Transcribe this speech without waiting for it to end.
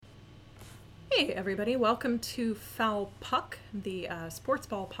Hey, everybody. Welcome to Foul Puck, the sports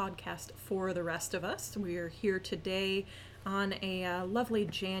ball podcast for the rest of us. We are here today on a lovely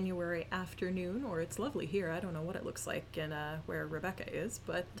January afternoon, or it's lovely here. I don't know what it looks like in where Rebecca is,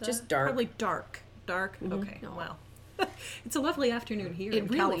 but just dark. Probably dark. Dark? Mm-hmm. Okay, No. well. It's a lovely afternoon here in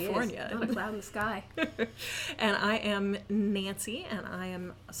really California. Is. Not a cloud in the sky. And I am Nancy, and I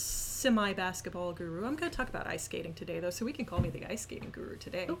am a semi-basketball guru. I'm going to talk about ice skating today, though, so we can call me the ice skating guru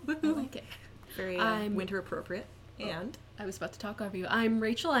today. Oh, I like it. Very winter appropriate. And I was about to talk over you. I'm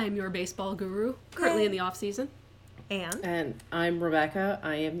Rachel. I am your baseball guru, currently in the off season. And I'm Rebecca.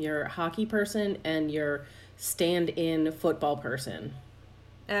 I am your hockey person and your stand-in football person.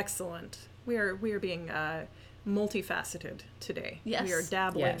 Excellent. We are being multifaceted today. Yes. We are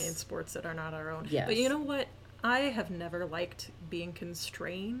dabbling Yes. in sports that are not our own. Yes. But you know what? I have never liked being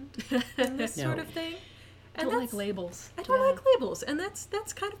constrained in this No. sort of thing. I don't like labels. I don't like labels, and that's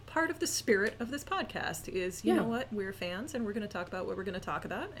kind of part of the spirit of this podcast is, you know what, we're fans, and we're going to talk about what we're going to talk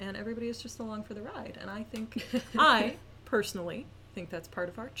about, and everybody is just along for the ride. And I think, I personally think that's part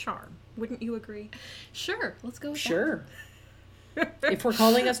of our charm. Wouldn't you agree? Sure, let's go with Sure. If we're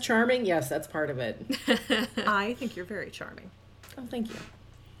calling us charming, yes, that's part of it. I think you're very charming. Oh, thank you.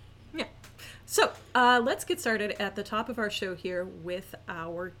 Yeah. So let's get started at the top of our show here with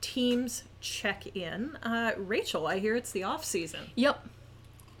our teams check-in. Rachel, I hear it's the off season. that. Yep.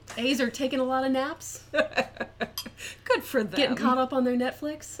 A's are taking a lot of naps, Good for them. getting caught up on their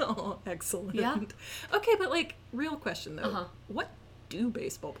Netflix. Oh, excellent. Yeah. Okay, but real question though. Uh-huh. What do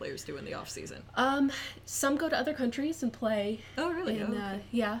baseball players do in the off season? Some go to other countries and play. Oh, really? In, Oh,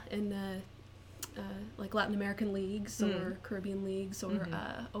 okay. in like Latin American leagues or Caribbean leagues or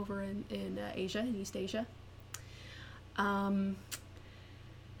over in Asia, in East Asia.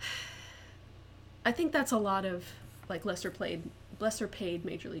 I think that's a lot of like lesser paid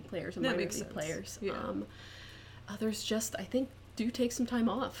major league players and That minor makes league sense. players. Yeah. Others just, I think, do take some time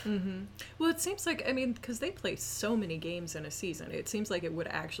off. Well, it seems like, because they play so many games in a season, it seems like it would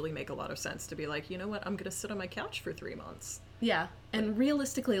actually make a lot of sense to be like, you know what, I'm going to sit on my couch for 3 months. Yeah, and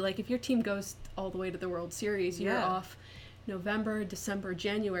realistically, like if your team goes all the way to the World Series, you're Yeah. off November, December,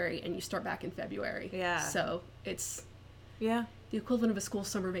 January, and you start back in February. Yeah. So it's Yeah. the equivalent of a school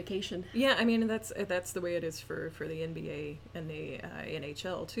summer vacation. Yeah, that's the way it is for the NBA and the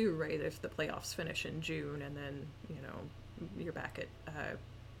NHL too, right? If the playoffs finish in June and then, you're back at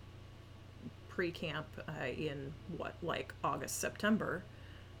pre-camp in August, September,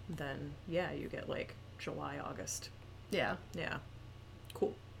 then yeah, you get July, August. Yeah, Yeah.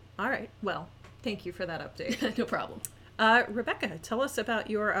 Cool. All right. Well, thank you for that update. no problem. Rebecca, tell us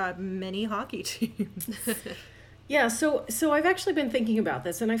about your many hockey teams. Yeah, so I've actually been thinking about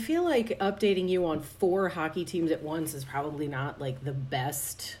this, and I feel like updating you on 4 hockey teams at once is probably not the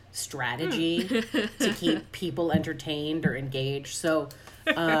best strategy to keep people entertained or engaged. So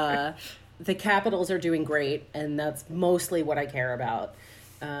the Capitals are doing great, and that's mostly what I care about.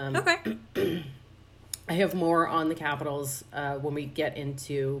 Okay. I have more on the Capitals when we get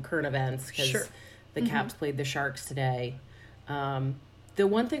into current events because Sure. the Caps played the Sharks today. The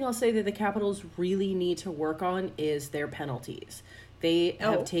one thing I'll say that the Capitals really need to work on is their penalties. They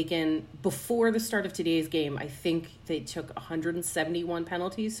have taken, before the start of today's game, I think they took 171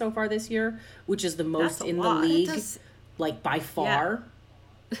 penalties so far this year, which is the most That's a in lot. the league, That does- by far.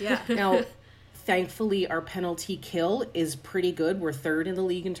 Yeah. Now, thankfully, our penalty kill is pretty good. We're 3rd in the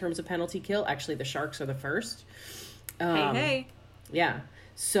league in terms of penalty kill. Actually, the Sharks are the 1st. Hey. Yeah.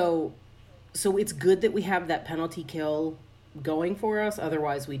 So it's good that we have that penalty kill going for us.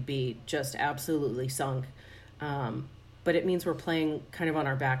 Otherwise, we'd be just absolutely sunk. But it means we're playing kind of on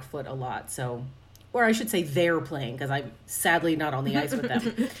our back foot a lot. So, or I should say they're playing because I'm sadly not on the ice with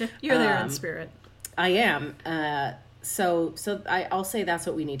them. You're there in spirit. I am. So I'll say that's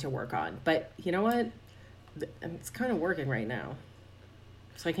what we need to work on. But you know what? It's kind of working right now.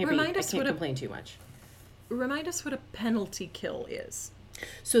 So I can't complain too much. Remind us what a penalty kill is.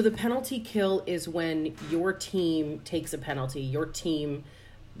 So the penalty kill is when your team takes a penalty. Your team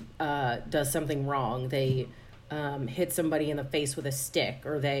does something wrong. They hit somebody in the face with a stick,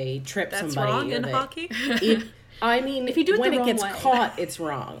 or they trip That's somebody. wrong or in they, hockey? If you do it when the it wrong gets way. caught, it's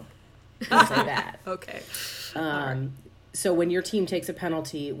wrong. I'll say that. Okay. So when your team takes a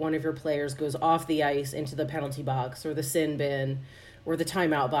penalty, one of your players goes off the ice into the penalty box or the sin bin or the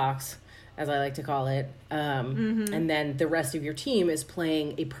timeout box, as I like to call it. And then the rest of your team is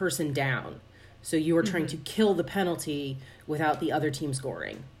playing a person down. So you are trying to kill the penalty without the other team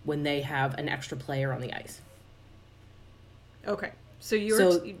scoring when they have an extra player on the ice. Okay. So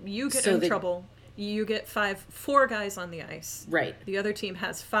you get in trouble. you get 4 guys on the ice. Right. The other team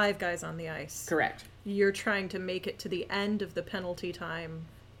has 5 guys on the ice. Correct. You're trying to make it to the end of the penalty time.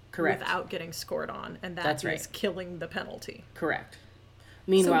 Correct. Without getting scored on, and That's is right. killing the penalty. Correct. So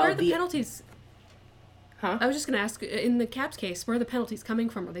Meanwhile, where are the penalties? Huh? I was just going to ask, in the Caps case, where are the penalties coming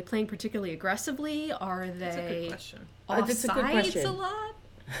from? Are they playing particularly aggressively? Are That's a good they question. That's a good question. offsides a lot?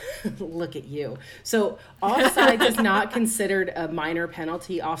 Look at you. So offsides is not considered a minor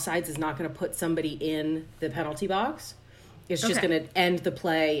penalty. Offsides is not going to put somebody in the penalty box. It's just Okay. going to end the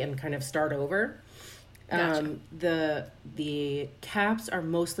play and kind of start over. Gotcha. The Caps are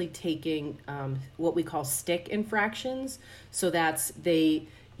mostly taking what we call stick infractions. So that's they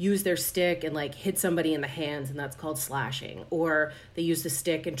use their stick and like hit somebody in the hands, and that's called slashing. Or they use the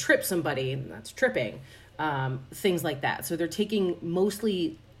stick and trip somebody, and that's tripping. Things like that. So they're taking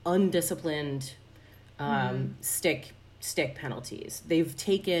mostly undisciplined stick penalties. They've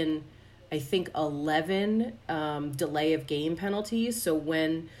taken, I think, 11 delay of game penalties. So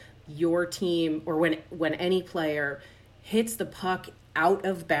when your team or when any player hits the puck out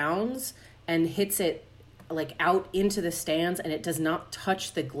of bounds and hits it like out into the stands and it does not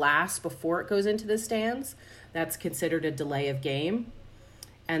touch the glass before it goes into the stands, that's considered a delay of game.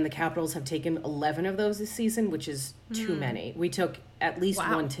 And the Capitals have taken 11 of those this season, which is too many. We took at least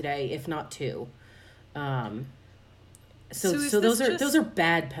one today, if not 2. So those are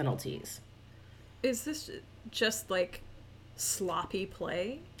bad penalties. Is this just like sloppy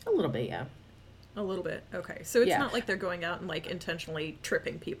play? A little bit, yeah. A little bit. Okay. So it's Yeah. not like they're going out and like intentionally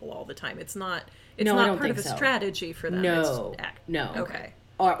tripping people all the time. It's not No, I don't part think of a so. strategy for them. No, It's no. Okay.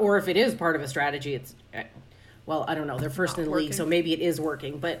 Or if it is part of a strategy, it's well, I don't know. They're first Not in the league, working. so maybe it is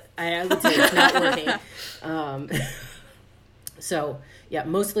working, but I would say it's not working. So yeah,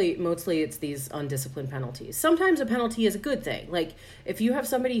 mostly it's these undisciplined penalties. Sometimes a penalty is a good thing. Like if you have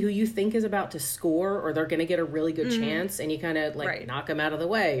somebody who you think is about to score or they're going to get a really good chance, and you kind of like Right. knock them out of the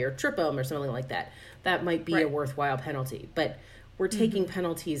way or trip them or something like that, that might be a Right. worthwhile penalty. But we're taking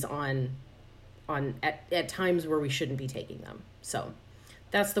penalties on at times where we shouldn't be taking them. So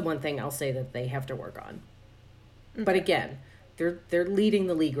that's the one thing I'll say that they have to work on. But again, they're leading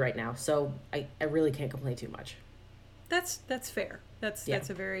the league right now, so I really can't complain too much. That's fair. That's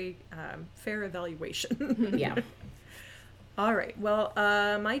a very fair evaluation. Yeah. All right. Well,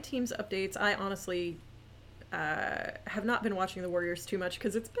 my team's updates. I honestly have not been watching the Warriors too much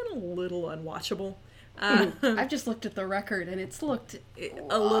because it's been a little unwatchable. I've just looked at the record and it's looked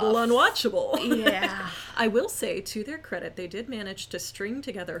A little unwatchable. yeah. I will say, to their credit, they did manage to string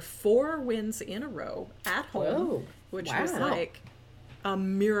together 4 wins in a row at home, Whoa. which Wow. was like a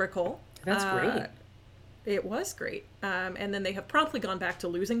miracle. That's great. It was great. And then they have promptly gone back to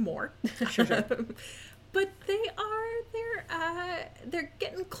losing more. Sure. But they're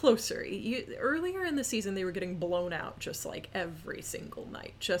getting closer. Earlier in the season, they were getting blown out just like every single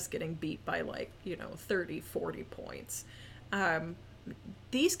night, just getting beat by 30, 40 points.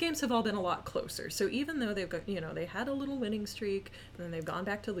 These games have all been a lot closer. So even though they've got, they had a little winning streak, and then they've gone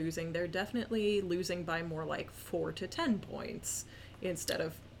back to losing, they're definitely losing by more like 4 to 10 points instead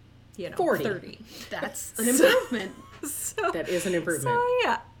of, 40. 30. That's an improvement. So, That is an improvement.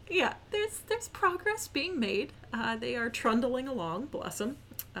 So yeah, there's progress being made. They are trundling along, bless them.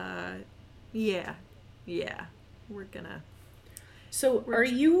 Yeah, we're gonna. So are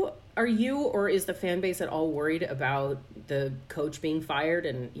you or is the fan base at all worried about the coach being fired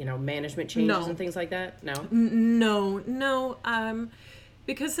and management changes No. and things like that? No. No.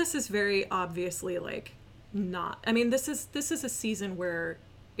 Because this is very obviously not. I mean, this is a season where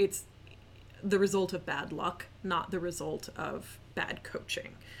it's the result of bad luck, not the result of bad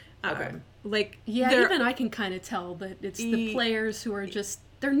coaching. Okay. Yeah, even I can kind of tell that it's the players who are just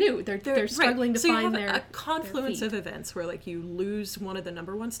they're new. They're struggling right. to so find you their have a confluence their of feet. events where you lose one of the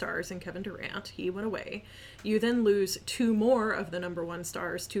number 1 stars in Kevin Durant. He went away. You then lose 2 more of the number 1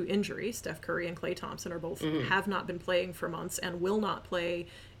 stars to injury. Steph Curry and Klay Thompson are both have not been playing for months and will not play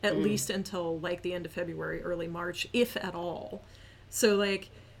at least until the end of February, early March, if at all. So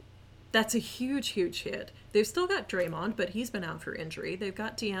that's a huge hit. They've still got Draymond, but he's been out for injury. They've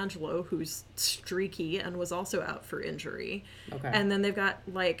got D'Angelo, who's streaky and was also out for injury. Okay. And then they've got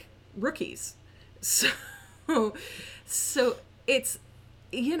rookies. So it's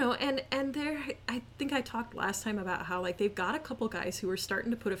and they're, I think I talked last time about how they've got a couple guys who are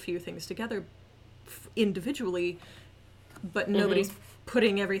starting to put a few things together individually, but nobody's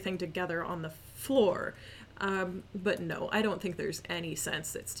putting everything together on the floor. But no, I don't think there's any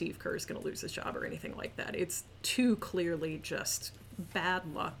sense that Steve Kerr is going to lose his job or anything like that. It's too clearly just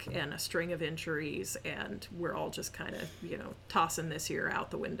bad luck and a string of injuries, and we're all just kind of, tossing this year out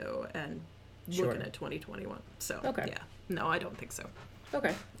the window and looking at 2021. So, Okay. yeah. No, I don't think so.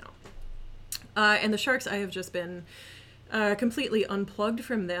 Okay. No. And the Sharks, I have just been completely unplugged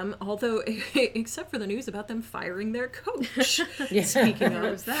from them, although except for the news about them firing their coach. Yeah. Speaking There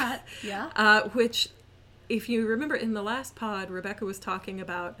of was that. Yeah. which, if you remember in the last pod, Rebecca was talking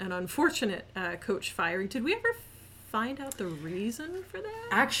about an unfortunate coach firing. Did we ever find out the reason for that?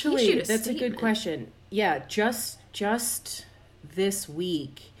 Actually, Issued a that's a good statement. question. Yeah, just this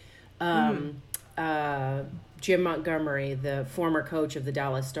week, Jim Montgomery, the former coach of the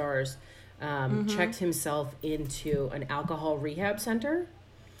Dallas Stars, checked himself into an alcohol rehab center.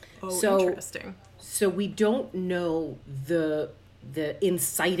 Oh, So- interesting. So we don't know the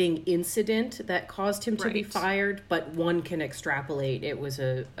inciting incident that caused him to be Right. fired, but one can extrapolate it was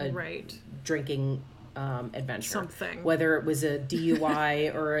a Right. drinking adventure. Something. Whether it was a DUI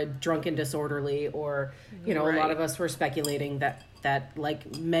or a drunken disorderly, or, a lot Right. of us were speculating that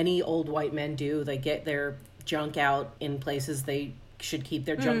like many old white men do, they get their junk out in places they should keep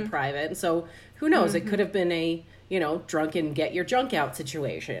their junk private. And so who knows? It could have been a, drunken get your junk out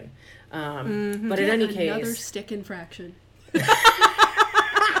situation. But in any Another case, stick infraction.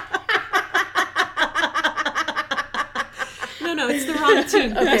 No, it's the wrong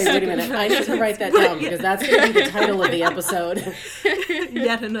team. okay, wait a minute. I need to write that down because that's going to be the title of the episode.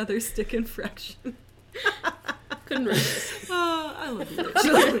 Yet another stick infraction. Couldn't resist. Oh, I love you.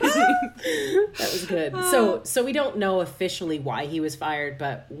 That was good. So we don't know officially why he was fired,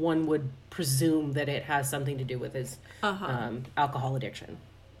 but one would presume that it has something to do with his alcohol addiction.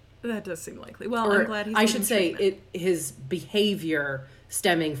 That does seem likely. Well, Or I'm glad he's I getting should say treatment. his behavior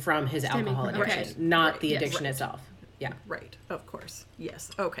stemming from his alcohol from- addiction, okay. not Right, the yes, addiction right. itself. Yeah. Right, of course. Yes.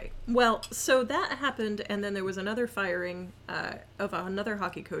 Okay. Well, so that happened, and then there was another firing of another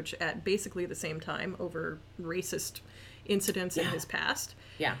hockey coach at basically the same time over racist incidents in his past.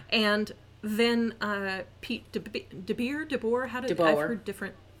 Yeah. And then Pete DeBoer, how did I've DeBoer. heard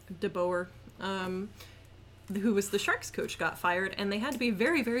different DeBoer, who was the Sharks coach, got fired, and they had to be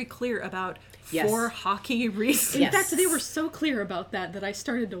very, very clear about Yes. for hockey reasons. In Yes. fact, they were so clear about that I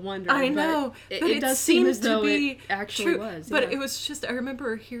started to wonder. I know, but but it does seem seemed as though to be it actually true. was. But yeah. it was just, I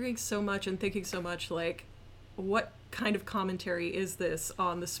remember hearing so much and thinking so much, like, what kind of commentary is this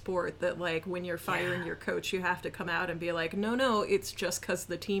on the sport that, like, when you're firing your coach, you have to come out and be like, no, it's just because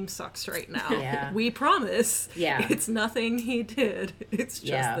the team sucks right now. Yeah. We promise. Yeah. It's nothing he did. It's just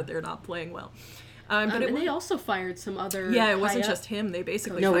Yeah. that they're not playing well. But and it they also fired some other. yeah, it wasn't high-up- just him. They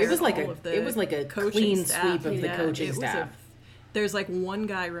basically No, fired it was like all of the it was like a coaching clean staff. sweep of the Yeah, coaching it was staff. there's like one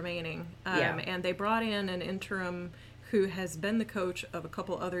guy remaining, Yeah. and they brought in an interim who has been the coach of a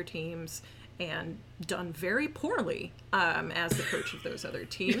couple other teams and done very poorly as the coach of those other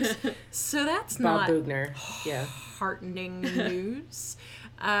teams. So that's Bob not Bugner. Yeah. heartening news.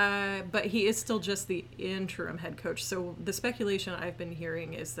 But he is still just the interim head coach. So the speculation I've been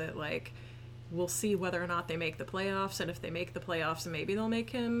hearing is that, like, we'll see whether or not they make the playoffs, and if they make the playoffs, maybe they'll make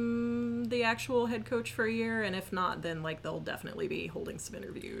him the actual head coach for a year, and if not, then, like, they'll definitely be holding some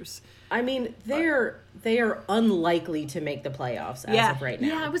interviews. I mean, they are unlikely to make the playoffs as Yeah. of right now.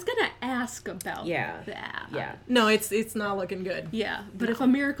 Yeah, I was gonna ask about Yeah. that. Yeah. No, it's not looking good. Yeah, but if a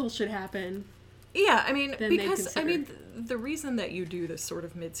miracle should happen, Yeah, I mean, Then they'd because, I consider. mean, the reason that you do this sort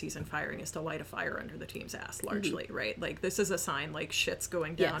of mid-season firing is to light a fire under the team's ass, largely, right? Like, this is a sign, like, shit's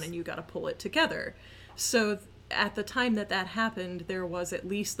going down Yes. and you gotta pull it together. So at the time that happened, there was at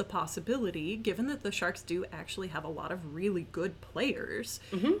least the possibility, given that the Sharks do actually have a lot of really good players,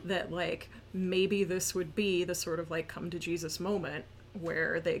 that, like, maybe this would be the sort of, like, come to Jesus moment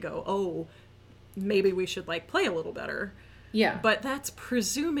where they go, oh, maybe we should, like, play a little better. Yeah. But that's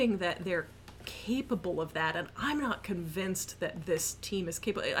presuming that they're capable of that, and I'm not convinced that this team is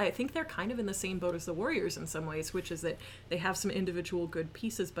capable. I think they're kind of in the same boat as the Warriors in some ways, which is that they have some individual good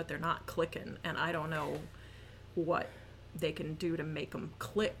pieces, but they're not clicking, and I don't know what they can do to make them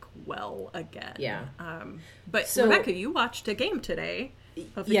click well again. Yeah. But So- Rebecca, you watched a game today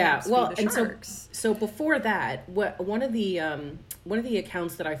of the Yeah, Caps well, v. the and Sharks. so before that, one of the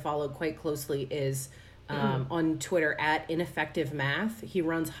accounts that I follow quite closely is on Twitter at Ineffective Math. He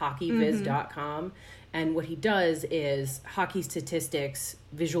runs hockeyviz.com, and what he does is hockey statistics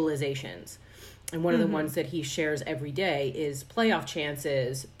visualizations. And one of the ones that he shares every day is playoff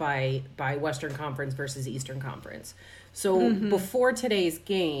chances by Western Conference versus Eastern Conference. So before today's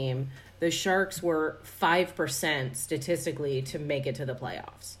game, the Sharks were 5% statistically to make it to the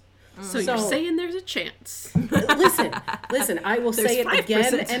playoffs. so you're saying there's a chance. Listen, I will say it There's 5% again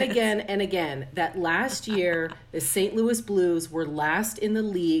and chance. again and again that last year the St. Louis Blues were last in the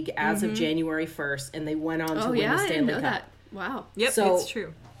league as of January 1st, and they went on to Oh win yeah, the I didn't Stanley know Cup. that. Wow. Yep, so- it's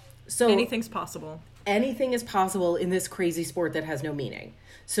true. So anything's possible. Anything is possible in this crazy sport that has no meaning.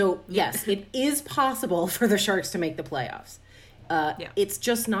 So yes, it is possible for the Sharks to make the playoffs. It's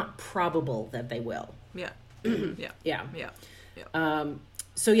just not probable that they will. Yeah. Yeah. Yeah.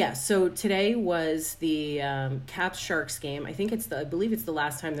 So today was the Caps Sharks game. I believe it's the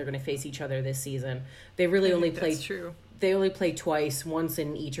last time they're going to face each other this season. They really only played. That's true. They only played twice, once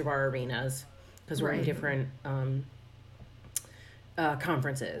in each of our arenas because we're in different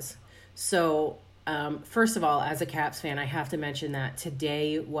conferences. So first of all, as a Caps fan, I have to mention that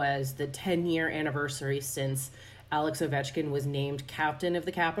today was the 10-year anniversary since Alex Ovechkin was named captain of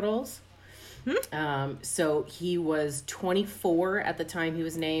the Capitals. So he was 24 at the time he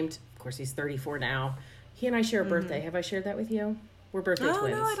was named. Of course, he's 34 now. He and I share a birthday. Have I shared that with you? We're birthday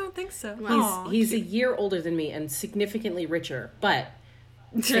twins. No, I don't think so. He's a year older than me and significantly richer, but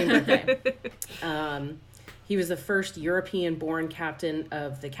same birthday. He was the first European-born captain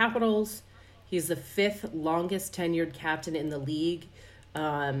of the Capitals. He's the 5th longest tenured captain in the league.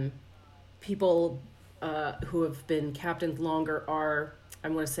 People who have been captains longer are,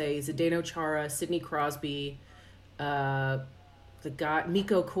 I'm going to say, Zdeno Chara, Sidney Crosby, the guy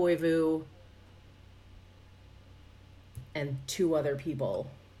Mikko Koivu, and 2 other people.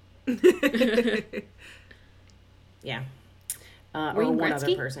 Yeah. Or one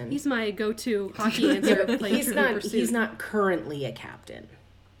other person. He's my go-to hockey answer. He's not currently a captain.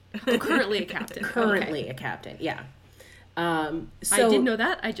 Oh, currently a captain. Currently a captain, yeah. I did know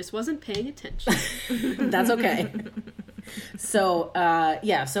that. I just wasn't paying attention. That's okay. So,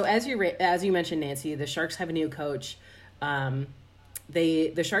 so as you mentioned, Nancy, the Sharks have a new coach.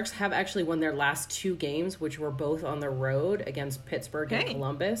 The Sharks have actually won their last 2 games, which were both on the road against Pittsburgh and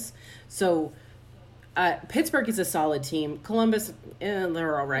Columbus. So Pittsburgh is a solid team. Columbus,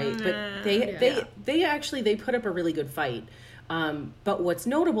 they're all right, but they put up a really good fight. But what's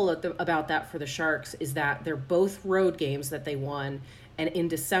notable about that for the Sharks is that they're both road games that they won, and in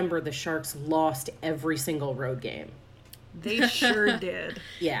December the Sharks lost every single road game. They sure did.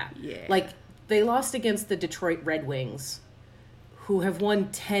 Yeah. Like, they lost against the Detroit Red Wings, who have won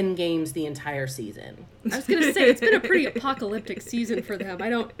 10 games the entire season. I was going to say, it's been a pretty apocalyptic season for them. I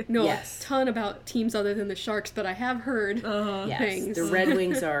don't know a ton about teams other than the Sharks, but I have heard things. The Red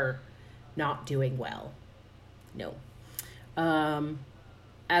Wings are not doing well. No.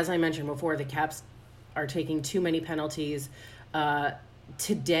 As I mentioned before, the Caps are taking too many penalties.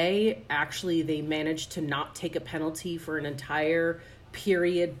 Today, actually, they managed to not take a penalty for an entire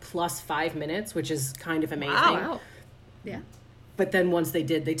period plus 5 minutes, which is kind of amazing. Wow. Yeah. But then once they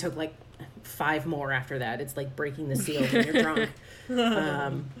did, they took like 5 more after that. It's like breaking the seal when you're drunk.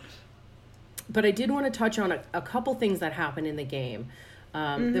 But I did want to touch on a couple things that happened in the game.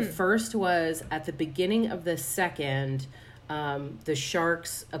 The first was at the beginning of the second, the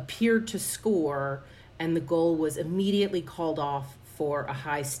Sharks appeared to score, and the goal was immediately called off for a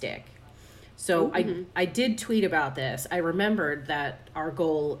high stick. So I did tweet about this. I remembered that our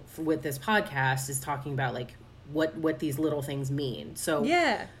goal with this podcast is talking about like what these little things mean. So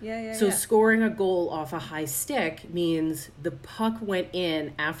So scoring a goal off a high stick means the puck went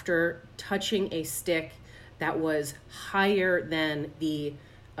in after touching a stick that was higher than the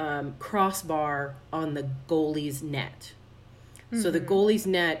crossbar on the goalie's net. So the goalie's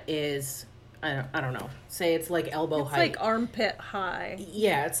net is, I don't know, say it's like elbow height. It's like armpit high.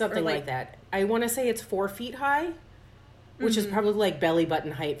 Yeah, it's something like that. I want to say it's 4 feet high, which is probably like belly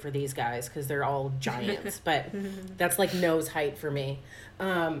button height for these guys because they're all giants, but that's like nose height for me.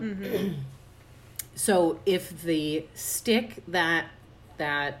 So if the stick that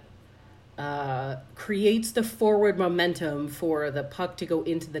creates the forward momentum for the puck to go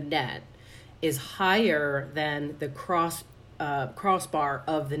into the net is higher than the crossbar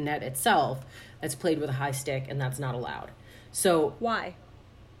of the net itself, that's played with a high stick, and that's not allowed. So why?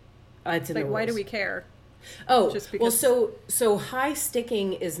 It's in the rules. Why do we care? Oh, just because... well, so high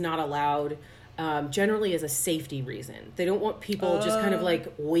sticking is not allowed generally as a safety reason. They don't want people just kind of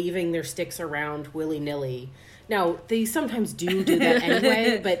like waving their sticks around willy-nilly. Now, they sometimes do that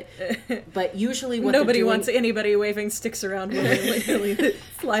anyway, but usually what nobody wants anybody waving sticks around willy-nilly.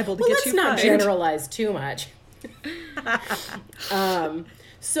 It's liable to get you fired. Let's not generalize too much.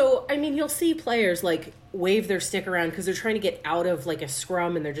 So, I mean, you'll see players like wave their stick around because they're trying to get out of like a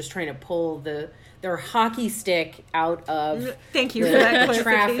scrum, and they're just trying to pull their hockey stick out of Thank you for that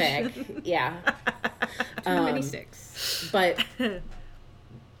traffic. Yeah. Too many sticks. But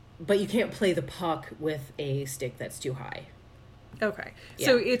you can't play the puck with a stick that's too high. Okay. Yeah.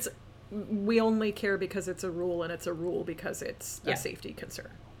 So we only care because it's a rule, and it's a rule because it's a safety concern.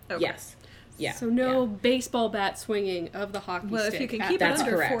 Okay. Yes. Yeah. So no baseball bat swinging of the hockey Well, stick. if you can at keep the it That's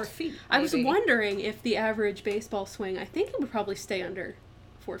under correct. 4 feet. I was maybe. wondering if the average baseball swing, I think it would probably stay under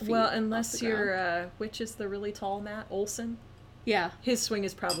 4 feet. Well, off unless the you're, ground. which is the really tall Matt Olson? Yeah. His swing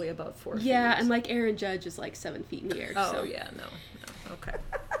is probably above 4 feet. Yeah, and like Aaron Judge is like 7 feet in the air. Oh, so. yeah, no. Okay.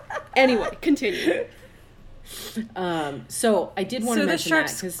 Anyway, continue. So I did want So to the mention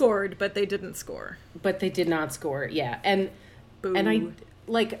Sharks that, 'cause- scored, but they didn't score. but they did not score. Yeah, and Boo. I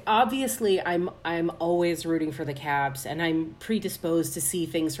like obviously I'm always rooting for the Caps, and I'm predisposed to see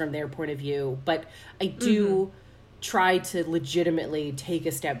things from their point of view, but I do try to legitimately take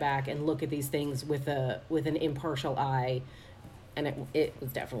a step back and look at these things with an impartial eye, and it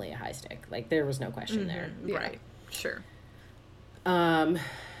was definitely a high stick. Like there was no question there. Yeah. Right. Sure.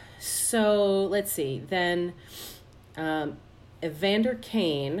 So let's see. Then Evander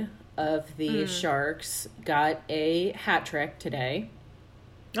Kane of the Sharks got a hat trick today.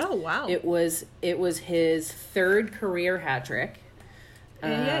 Oh, wow. It was his third career hat trick.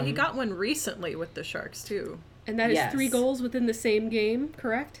 And yeah, he got one recently with the Sharks, too. And that is Yes. 3 goals within the same game,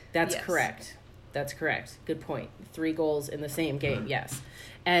 correct? That's Yes. correct. That's correct. Good point. 3 goals in the same game. Yes.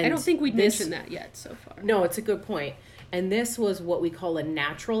 And I don't think we'd this- mentioned that yet so far. No, it's a good point. And this was what we call a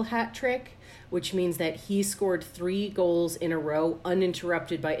natural hat trick, which means that he scored 3 goals in a row,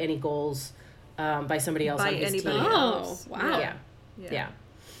 uninterrupted by any goals by somebody else By on his anybody team. else. Oh, wow. Yeah.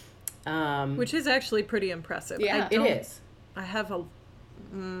 Which is actually pretty impressive. Yeah. It is. I have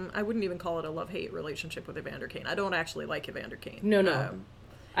I wouldn't even call it a love-hate relationship with Evander Kane. I don't actually like Evander Kane. No.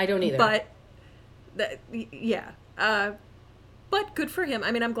 I don't either. But, yeah. But good for him.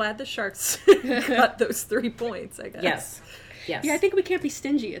 I mean, I'm glad the Sharks got those 3 points, I guess. Yes. Yeah, I think we can't be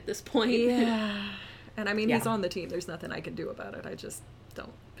stingy at this point. Yeah. And I mean, he's Yeah. on the team. There's nothing I can do about it. I just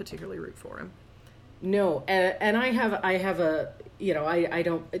don't particularly root for him. No, and I have a, I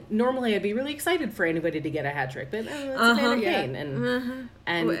don't, normally I'd be really excited for anybody to get a hat trick, but it's Evander Yeah. Kane,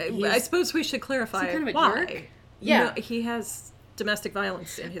 and I he's, suppose we should clarify Is he kind of a why. jerk? Yeah. No, he has domestic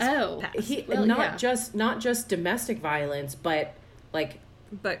violence in his Oh. past. Well, not yeah. just domestic violence, but like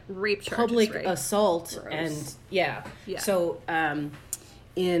But rape charges, public right? assault Gross. and yeah. Yeah. So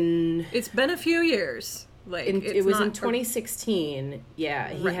in It's been a few years. Like it was in not- 2016. Yeah,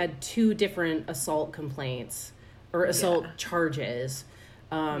 he Right. had 2 different assault complaints or assault Yeah. charges.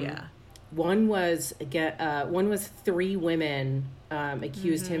 Yeah. One was 3 women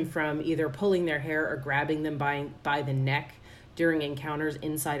accused him from either pulling their hair or grabbing them by the neck during encounters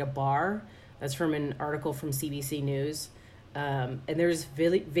inside a bar. That's from an article from CBC News. And there's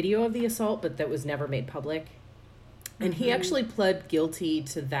video of the assault, but that was never made public. And he actually pled guilty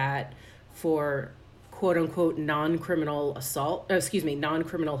to that for quote unquote non-criminal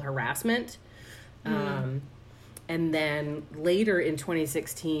harassment. And then later in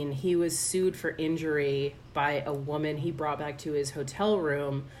 2016, he was sued for injury by a woman he brought back to his hotel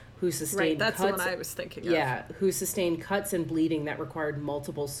room who Right, sustained that's cuts. the one I was thinking of. Yeah, who sustained cuts and bleeding that required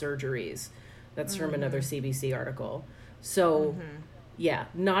multiple surgeries. That's from another CBC article. So, yeah,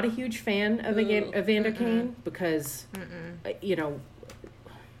 not a huge fan of Evander Kane because,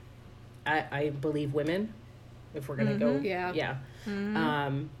 I believe women, if we're going to go. Yeah. Yeah.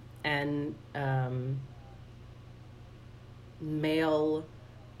 And male,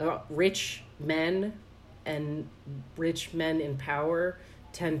 rich men and rich men in power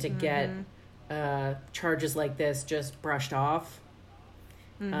tend to get charges like this just brushed off.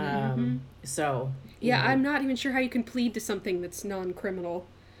 So Yeah, I'm not even sure how you can plead to something that's non-criminal.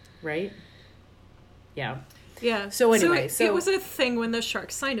 right, yeah. Yeah. So anyway, it was a thing when the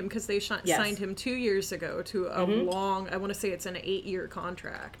Sharks signed him because they Yes. signed him 2 years ago to a long. I want to say it's an 8-year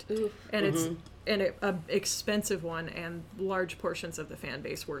contract, Oof. and it's a expensive one, and large portions of the fan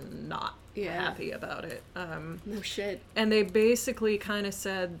base were not Yeah. happy about it. No shit. And they basically kind of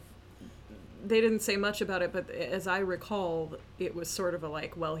said, they didn't say much about it, but as I recall, it was sort of a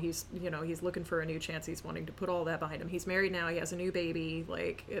like, well, he's looking for a new chance. He's wanting to put all that behind him. He's married now. He has a new baby.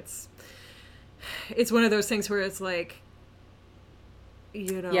 Like, it's one of those things where it's like,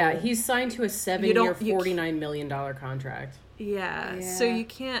 Yeah, he's signed to a 7-year, $49 million contract. Yeah. So you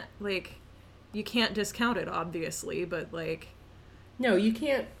can't discount it, obviously, but like, No, you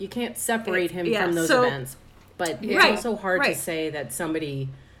can't separate him Yeah, from those so- events. But it's Right, also hard to right. say that somebody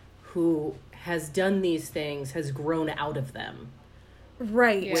who has done these things has grown out of them.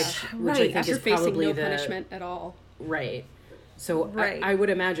 right, Yeah. Which I right. think After is facing probably no the punishment at all. right. So Right. I would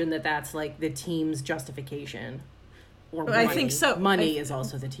imagine that that's like the team's justification. or I money. think so. Money is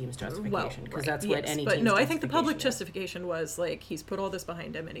also the team's justification, because that's what any but team's no, I think the public is. justification was like he's put all this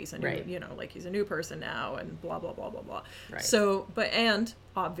behind him and he's a new, Right. like he's a new person now and blah blah blah blah blah. Right. So, and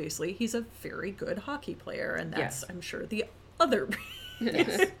obviously he's a very good hockey player, and that's Yes. I'm sure the other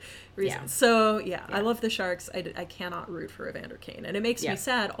Yes. reason. Yeah. So I love the Sharks. I cannot root for Evander Kane, and it makes Yeah. me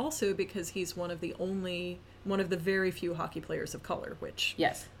sad also because he's one of the very few hockey players of color, which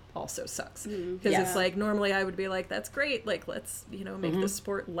Yes. also sucks Mm-hmm. because Yeah. it's like normally I would be like, that's great, like let's make Mm-hmm. the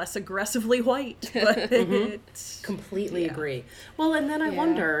sport less aggressively white, but it's Completely Yeah. agree. Well, and then I Yeah.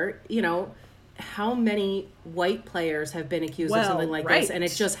 wonder, how many white players have been accused of Well, something like right. this, and it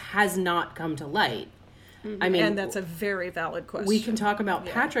just has not come to light. I mean, and that's a very valid question. we can talk about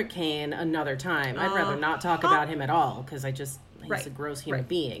Patrick Kane another time. I'd rather not talk about him at all, because he's Right. a gross human Right.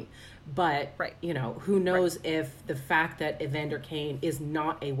 being. But, Right. who knows if the fact that Evander Kane is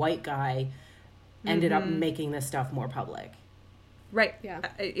not a white guy ended up making this stuff more public. Right. Yeah.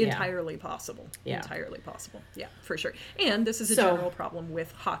 Entirely possible. Yeah. Entirely possible. Yeah, for sure. And this is a So- general problem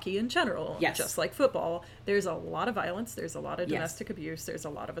with hockey in general. Yes. Just like football, there's a lot of violence, there's a lot of Yes. domestic abuse, there's a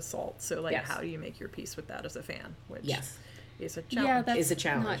lot of assault. So, like, Yes. how do you make your peace with that as a fan? Which Yes. is a challenge. Yeah, that's Is a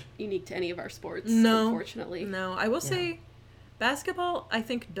challenge. not unique to any of our sports, No. unfortunately. No, I will say basketball, I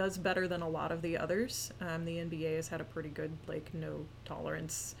think, does better than a lot of the others. The NBA has had a pretty good, like, no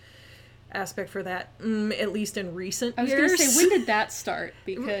tolerance aspect for that, at least in recent I was years. going to say, when did that start?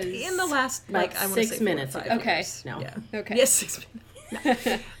 Because in the last, About like, I want to 6 say 4 or minutes 5 ago. Okay. years. No. Yeah. Okay. Yes, 6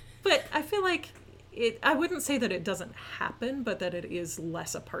 minutes. But I feel like I wouldn't say that it doesn't happen, but that it is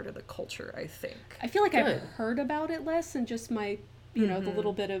less a part of the culture, I think. I feel like Good. I've heard about it less than just my, the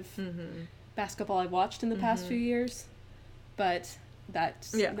little bit of basketball I've watched in the past few years. But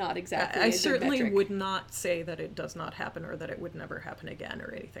that's Yeah. not exactly I a good certainly metric. would not say that it does not happen or that it would never happen again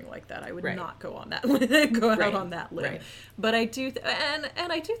or anything like that. I would Right. not go on that go out on that limb. Right. But I do and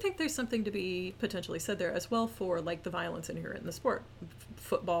I do think there's something to be potentially said there as well for like the violence inherent in the sport.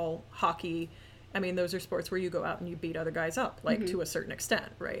 Football, hockey, I mean, those are sports where you go out and you beat other guys up, like to a certain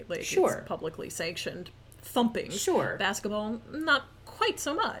extent, right? Like Sure. it's publicly sanctioned thumping. Sure. Basketball, not quite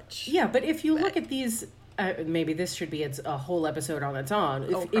so much. Yeah, but if you look at these, maybe this should be a whole episode on its own.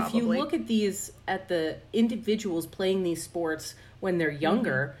 If you probably. look at the individuals playing these sports when they're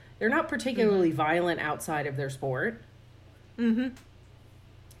younger, they're not particularly violent outside of their sport. Mm-hmm.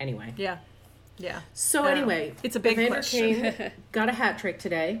 Anyway. Yeah. Yeah. So I don't know. anyway, It's a big Evander question. Kane got a hat trick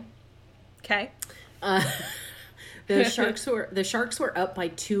today. Okay. The Sharks were up by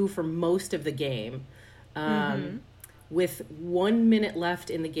 2 for most of the game. With 1 minute left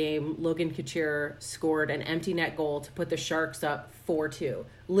in the game, Logan Couture scored an empty net goal to put the Sharks up 4-2.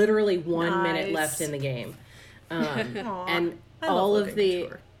 Literally 1 minute Nice. left in the game. Aw, And I love all of Logan the...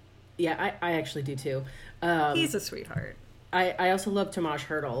 Couture. Yeah, I actually do too. He's a sweetheart. I also love Tomas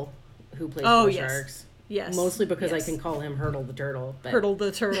Hertl, who plays Oh, for the yes. Sharks. Yes. Mostly because yes. I can call him Hurdle the Turtle. But Hurdle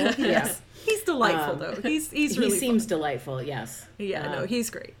the Turtle. Yes. He's delightful, though. He's really he seems fun. delightful, yes. Yeah, no, he's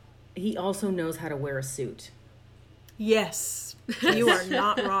great. He also knows how to wear a suit. Yes. You are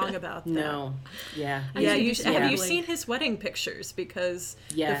not wrong about that. No. Yeah. Yeah, need to do have you some seen his wedding pictures? Because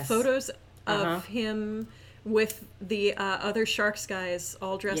Yes. the photos of Uh-huh. him with the other Sharks guys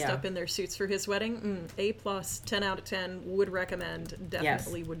all dressed Yeah. up in their suits for his wedding, A+, 10 out of 10, would recommend,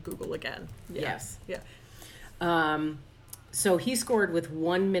 definitely would Google again. Yeah. Yes. Yeah. So he scored with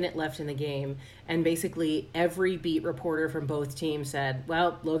 1 minute left in the game, and basically every beat reporter from both teams said,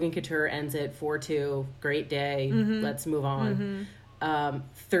 well, Logan Couture ends it 4-2, great day, let's move on.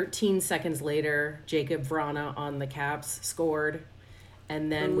 13 seconds later, Jacob Vrana on the Caps scored, and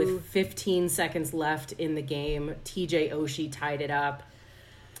then with 15 seconds left in the game, TJ Oshie tied it up.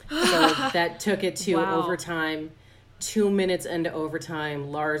 So that took it to Wow. overtime. 2 minutes into overtime,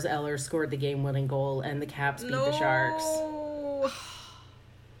 Lars Eller scored the game-winning goal, and the Caps beat the Sharks.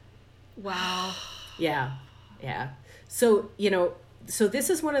 Wow. Yeah. So, so this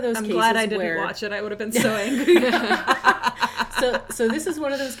is one of those I'm cases glad I didn't where... watch it. I would have been so angry. So this is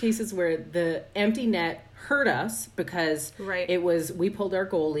one of those cases where the empty net hurt us because Right. it was, we pulled our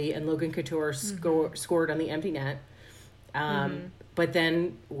goalie and Logan Couture scored on the empty net. But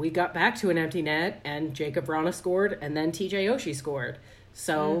then we got back to an empty net and Jacob Vrana scored and then TJ Oshie scored.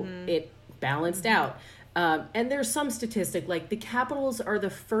 So it balanced out. And there's some statistic, like the Capitals are the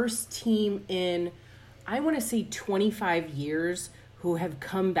first team in, I want to say 25 years who have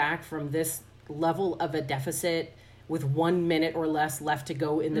come back from this level of a deficit with 1 minute or less left to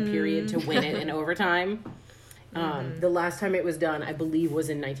go in the period to win it in overtime. The last time it was done, I believe, was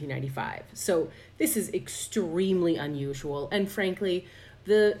in 1995. So this is extremely unusual. And frankly,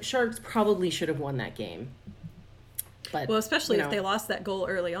 the Sharks probably should have won that game. But well, especially if they lost that goal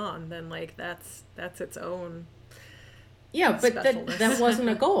early on, then like that's its own. Yeah, but that wasn't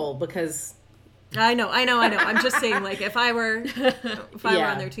a goal because. I know. I'm just saying, like, if I were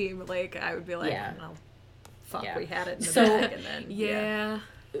on their team, like, I would be like, well, fuck, we had it in the bag, and then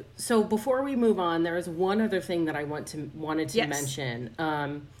So before we move on, there is one other thing that I wanted to mention.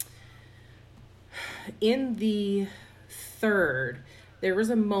 In the third, there was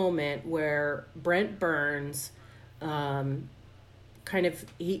a moment where Brent Burns,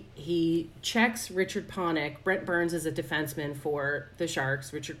 he checks Richard Panik. Brent Burns is a defenseman for the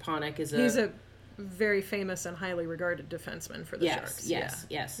Sharks. Richard Panik is he's a very famous and highly regarded defenseman for the Sharks. Yes.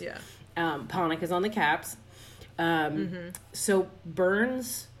 Yeah. Panik is on the Caps. So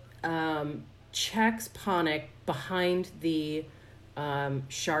Burns checks Panik behind the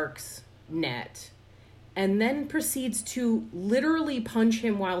Sharks net and then proceeds to literally punch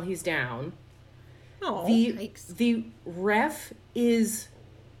him while he's down. Oh, the ref is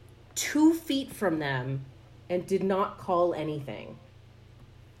 2 feet from them and did not call anything.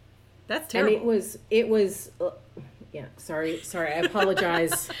 That's terrible. And it was sorry. I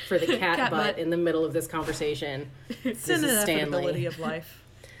apologize for the cat butt in the middle of this conversation. It's an inevitability of life.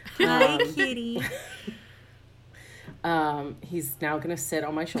 Hi, kitty. He's now going to sit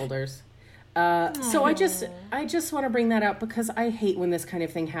on my shoulders. So I just want to bring that up because I hate when this kind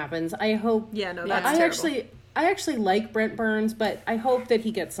of thing happens. I hope. Yeah, no, that's terrible. I actually like Brent Burns, but I hope that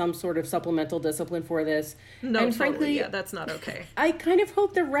he gets some sort of supplemental discipline for this. No, and frankly, that's not okay. I kind of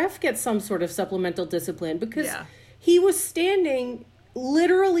hope the ref gets some sort of supplemental discipline because he was standing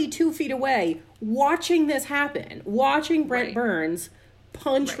literally 2 feet away watching this happen, watching Brent Burns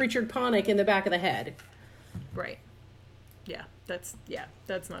punch Richard Panik in the back of the head. Right. Yeah, that's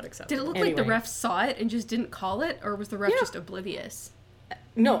not acceptable. Did it look like the ref saw it and just didn't call it, or was the ref just oblivious?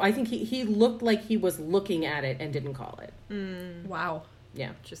 No, I think he looked like he was looking at it and didn't call it. Wow.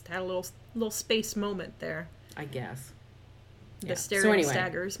 Yeah. Just had a little space moment there. I guess. The staring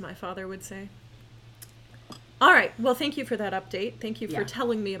staggers, my father would say. All right. Well, thank you for that update. Thank you for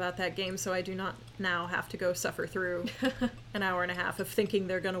telling me about that game so I do not now have to go suffer through an hour and a half of thinking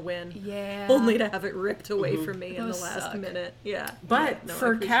they're going to win. Yeah. Only to have it ripped away from me in the last minute. Yeah. But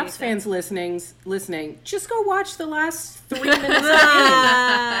for Caps fans listening, just go watch the last 3 minutes of the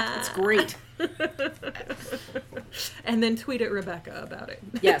game. It's great. And then tweet at Rebecca about it.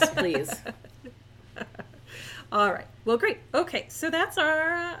 Yes, please. All right. Well, great. Okay. So that's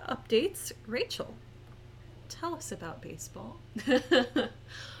our updates. Rachel, tell us about baseball.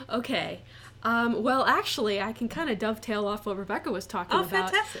 Okay. Well, actually, I can kind of dovetail off what Rebecca was talking about. Oh,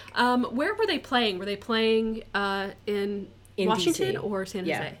 fantastic. Where were they playing? Were they playing in Washington DC. or San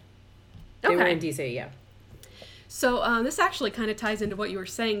Jose? Yeah. They were in DC, yeah. So this actually kind of ties into what you were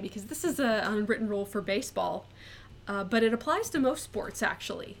saying because this is an unwritten rule for baseball, but it applies to most sports,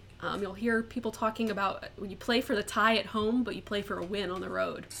 actually. You'll hear people talking about when you play for the tie at home, but you play for a win on the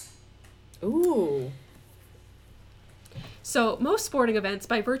road. Ooh. So most sporting events,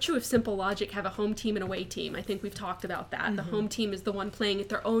 by virtue of simple logic, have a home team and away team. I think we've talked about that. Mm-hmm. The home team is the one playing at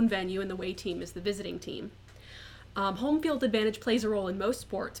their own venue, and the away team is the visiting team. Home field advantage plays a role in most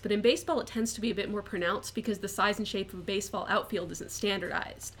sports, but in baseball it tends to be a bit more pronounced because the size and shape of a baseball outfield isn't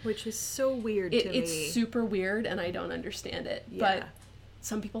standardized. Which is so weird to me. It's super weird, and I don't understand it. Yeah. But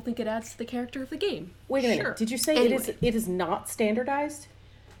some people think it adds to the character of the game. Wait a minute. Did you say it is not standardized?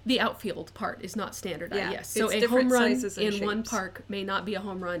 The outfield part is not standardized, yes. So it's a home run in shapes. one park may not be a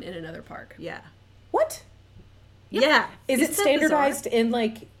home run in another park. Yeah. What? Yep. Yeah. Is it standardized in,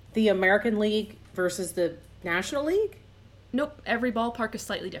 like, the American League versus the National League? Nope. Every ballpark is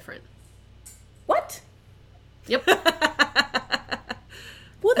slightly different. What? Yep.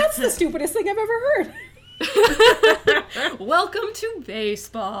 Well, that's the stupidest thing I've ever heard. Welcome to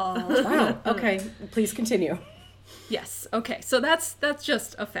baseball. Wow. Okay. Please continue. Yes. Okay. So that's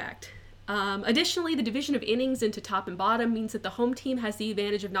just a fact. Additionally, the division of innings into top and bottom means that the home team has the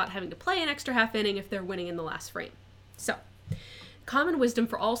advantage of not having to play an extra half inning if they're winning in the last frame. So, common wisdom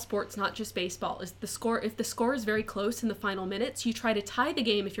for all sports, not just baseball, is if the score is very close in the final minutes, you try to tie the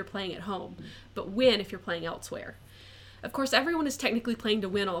game if you're playing at home, but win if you're playing elsewhere. Of course, everyone is technically playing to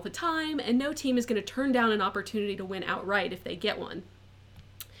win all the time, and no team is going to turn down an opportunity to win outright if they get one.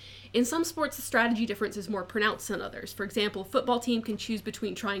 In some sports, the strategy difference is more pronounced than others. For example, a football team can choose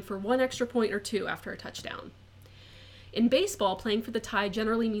between trying for 1 extra point or 2 after a touchdown. In baseball, playing for the tie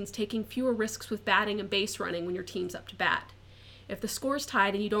generally means taking fewer risks with batting and base running when your team's up to bat. If the score's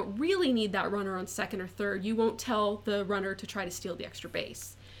tied and you don't really need that runner on second or third, you won't tell the runner to try to steal the extra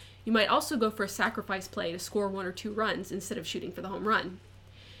base. You might also go for a sacrifice play to score 1 or 2 runs instead of shooting for the home run.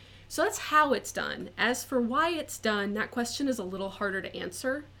 So that's how it's done. As for why it's done, that question is a little harder to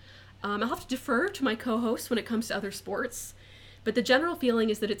answer. I'll have to defer to my co-hosts when it comes to other sports, but the general feeling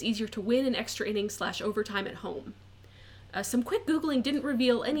is that it's easier to win in extra innings / overtime at home. Some quick Googling didn't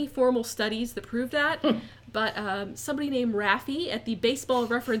reveal any formal studies that prove that, but somebody named Rafi at the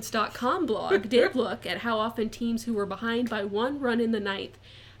baseballreference.com blog did look at how often teams who were behind by 1 run in the ninth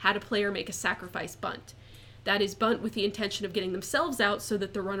had a player make a sacrifice bunt. That is, bunt with the intention of getting themselves out so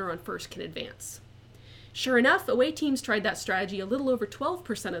that the runner on first can advance. Sure enough, away teams tried that strategy a little over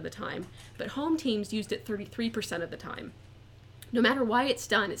 12% of the time, but home teams used it 33% of the time. No matter why it's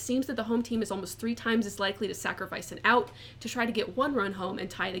done, it seems that the home team is almost 3 times as likely to sacrifice an out to try to get 1 run home and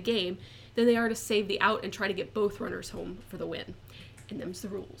tie the game than they are to save the out and try to get both runners home for the win. And them's the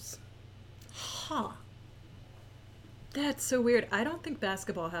rules. Huh. That's so weird. I don't think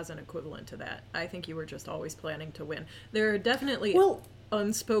basketball has an equivalent to that. I think you were just always planning to win. There are definitely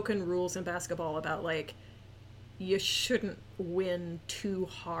unspoken rules in basketball about, like, you shouldn't win too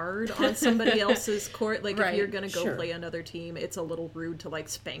hard on somebody else's court. Like, if you're going to go play another team, it's a little rude to, like,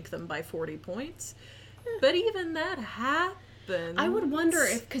 spank them by 40 points. But even that happens. I would wonder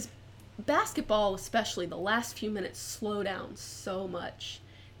if, because basketball, especially, the last few minutes slow down so much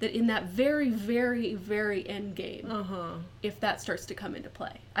that in that very, very, very end game, if that starts to come into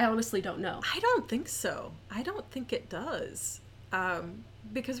play. I honestly don't know. I don't think so. I don't think it does.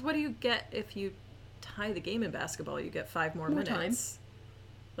 Because what do you get if you tie the game in basketball? You get 5 more minutes. Time.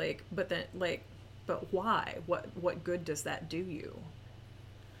 Like, but why? What good does that do you?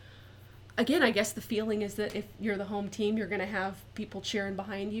 Again, I guess the feeling is that if you're the home team, you're going to have people cheering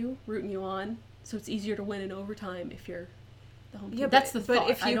behind you, rooting you on. So it's easier to win in overtime if you're the home team. Yeah, that's the thought. But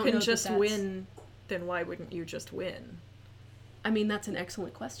if you can just win, then why wouldn't you just win? I mean, that's an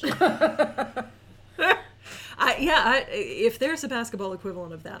excellent question. If there's a basketball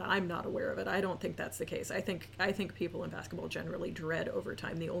equivalent of that, I'm not aware of it. I don't think that's the case. I think people in basketball generally dread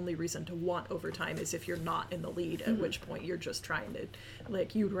overtime. The only reason to want overtime is if you're not in the lead, at which point you're just trying to,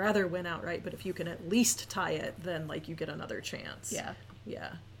 like, you'd rather win outright, but if you can at least tie it, then, like, you get another chance. Yeah.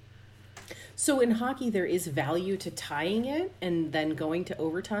 Yeah. So in hockey, there is value to tying it and then going to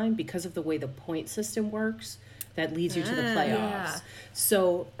overtime because of the way the point system works. That leads you to the playoffs.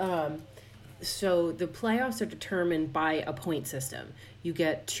 Yeah. So the playoffs are determined by a point system. You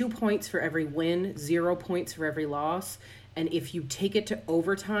get 2 points for every win, 0 points for every loss. And if you take it to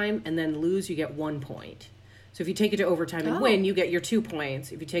overtime and then lose, you get 1 point. So if you take it to overtime and win, you get your 2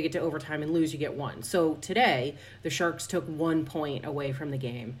 points. If you take it to overtime and lose, you get 1. So today, the Sharks took 1 point away from the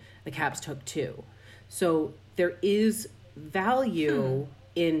game. The Caps took 2. So there is value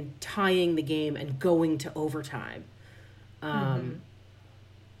in tying the game and going to overtime.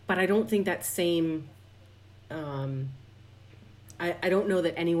 But I don't think that same... I don't know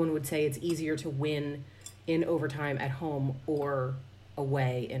that anyone would say it's easier to win in overtime at home or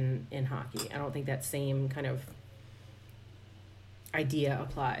away in hockey. I don't think that same kind of idea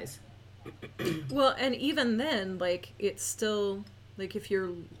applies. Well, and even then, like, it's still, like, if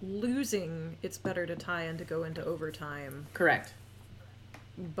you're losing, it's better to tie and to go into overtime. Correct.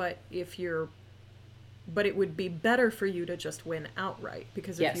 But but it would be better for you to just win outright,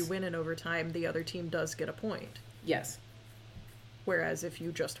 because if you win in overtime, the other team does get a point. Yes. Whereas if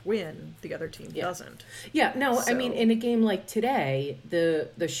you just win, the other team doesn't. Yeah, no, so. I mean, in a game like today,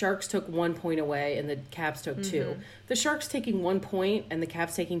 the Sharks took 1 point away and the Caps took 2. The Sharks taking 1 point and the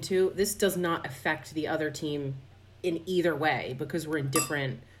Caps taking 2, this does not affect the other team in either way because we're in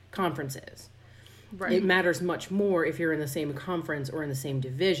different conferences. Right. It matters much more if you're in the same conference or in the same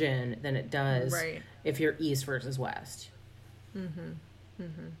division than it does if you're East versus West.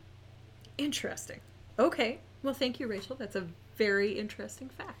 Interesting. Okay. Well, thank you, Rachel. That's a very interesting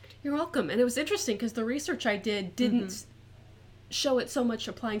fact. You're welcome. And it was interesting because the research I did didn't show it so much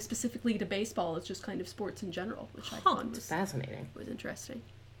applying specifically to baseball. It's just kind of sports in general, which I found was fascinating. Was interesting.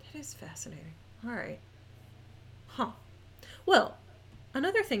 It is fascinating. All right. Well,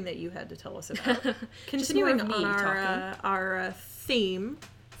 another thing that you had to tell us about, continuing on our theme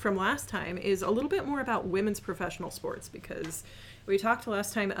from last time, is a little bit more about women's professional sports, because we talked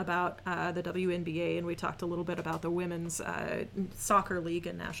last time about the WNBA, and we talked a little bit about the women's soccer league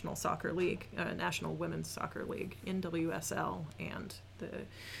and National Soccer League, National Women's Soccer League, NWSL, and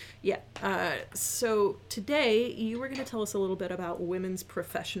so today you were going to tell us a little bit about women's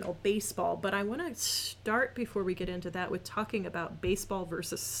professional baseball, but I want to start, before we get into that, with talking about baseball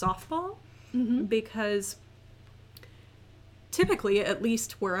versus softball, because typically, at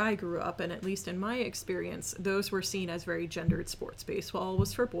least where I grew up, and at least in my experience, those were seen as very gendered sports. Baseball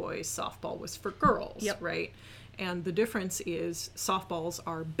was for boys, softball was for girls, Yep. right? And the difference is softballs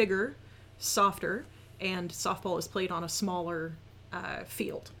are bigger, softer, and softball is played on a smaller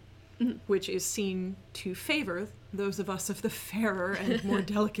field, which is seen to favor those of us of the fairer and more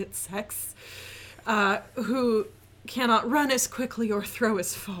delicate sex who cannot run as quickly or throw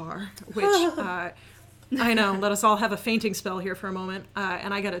as far, which I know, let us all have a fainting spell here for a moment.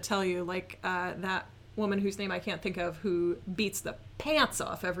 And I gotta tell you, like, that woman whose name I can't think of, who beats the pants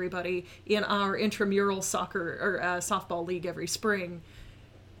off everybody in our intramural soccer or softball league every spring,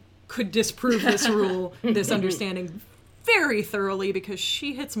 could disprove this rule, this understanding very thoroughly, because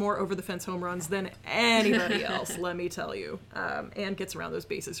she hits more over the fence home runs than anybody else, let me tell you, and gets around those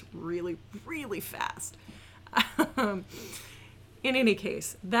bases really, really fast. In any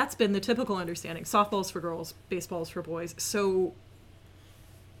case, that's been the typical understanding. Softball's for girls, baseball's for boys. So,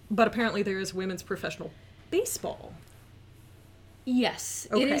 but apparently there is women's professional baseball. Yes,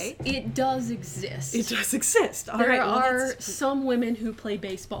 Okay. it does exist. It does exist. All There right, well, are that's some women who play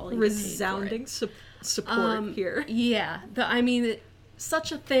baseball and get paid for it. resounding support here. Yeah,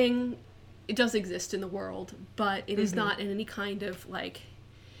 such a thing, it does exist in the world, but it is not in any kind of, like,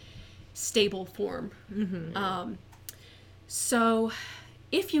 stable form. So,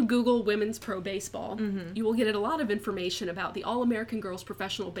 if you Google women's pro baseball, you will get a lot of information about the All-American Girls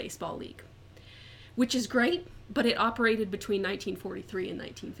Professional Baseball League, which is great, but it operated between 1943 and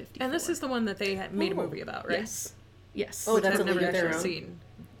 1954. And this is the one that they had made a movie about, right? Yes. Yes. Oh, Which that's I've a league never of their actually own. seen.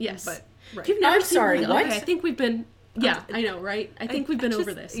 Yes. But, right. If you've never I'm seen sorry, League- what? Okay, I think we've been... Yeah, I know, right? I think we've been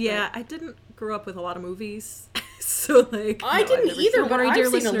over this. Yeah, I didn't grow up with a lot of movies, so like... I no, didn't I've never either, seen but Sorry, I've dear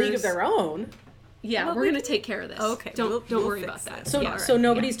seen a League listeners. of Their Own. Yeah, Well, we're we going to can- take care of this. Okay, Don't we'll worry fix about that. that. So, Yeah. so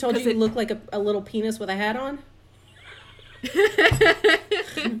nobody's told you 'Cause you look like a little penis with a hat on?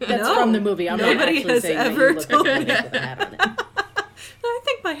 That's No, from the movie. I'm not nobody actually has saying ever that you look told like a me. penis with a hat on it. I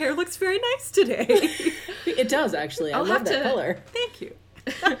think my hair looks very nice today. It does, actually. I I'll love have that to- color. Thank you.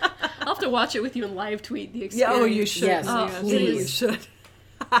 I'll have to watch it with you and live tweet the Yeah, experience. oh, you should. Yes, You Oh, absolutely please. should.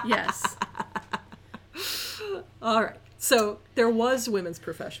 Yes. All right. So there was women's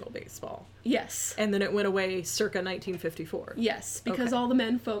professional baseball, Yes. and then it went away circa 1954. Yes, because Okay. all the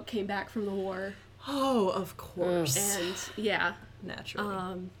men folk came back from the war, Oh, of course. and yeah.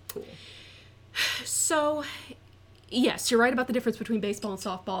 Naturally. Cool. So, yes, you're right about the difference between baseball and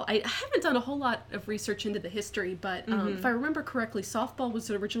softball. I haven't done a whole lot of research into the history, but if I remember correctly, softball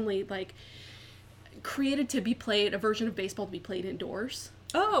was originally, like, created to be played, a version of baseball to be played indoors.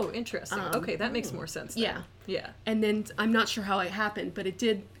 Oh, interesting. Okay, that makes more sense then. Yeah. Yeah. And then, I'm not sure how it happened, but it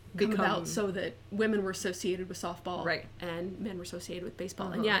did come Become- about so that women were associated with softball. Right. And men were associated with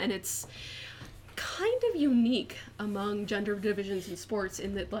baseball. And yeah, and it's kind of unique among gender divisions in sports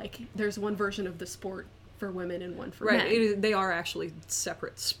in that, like, there's one version of the sport for women and one for Right. men. They are actually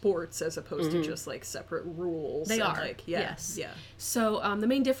separate sports as opposed to just like separate rules. They and, are, Like, yeah. yes. Yeah. So the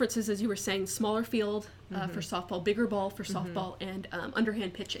main difference is, as you were saying, smaller field for softball, bigger ball for softball, and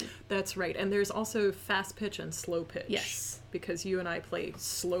underhand pitching. That's right. And there's also fast pitch and slow pitch. Yes. Because you and I play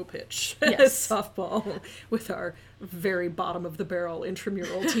slow pitch Yes. softball with our very bottom of the barrel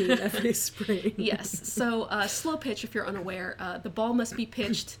intramural team every spring. Yes. So slow pitch, if you're unaware, the ball must be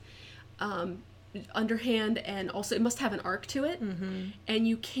pitched underhand, and also it must have an arc to it. And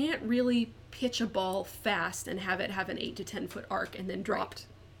you can't really pitch a ball fast and have it have an 8 to 10 foot arc and then drop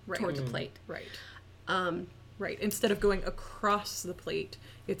Right. toward the plate. Right. Right. Instead of going across the plate,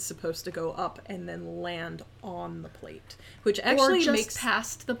 it's supposed to go up and then land on the plate, which actually or just makes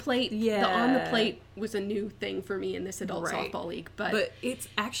past the plate. Yeah. The on the plate was a new thing for me in this adult Right. softball league, but but it's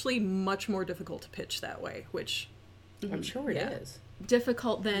actually much more difficult to pitch that way, which I'm sure it Yeah. is.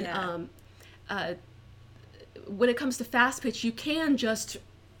 difficult than Yeah. when it comes to fast pitch, you can just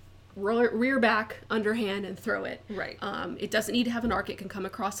rear back underhand and throw it. Right. It doesn't need to have an arc. It can come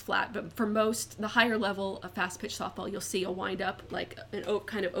across flat. But for most, the higher level of fast pitch softball, you'll see a wind up, like an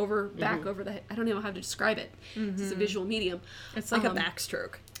kind of over back over the. I don't know how to describe it. It's a visual medium. it's like a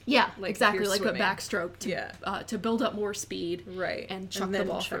backstroke. Yeah, Like if exactly, you're like swimming. a backstroke to Yeah. To build up more speed. Right. And chuck then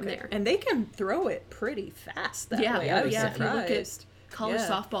the ball chuck from it. there. And they can throw it pretty fast that Yeah, way. oh, I was yeah. If you look at surprised. college Yeah.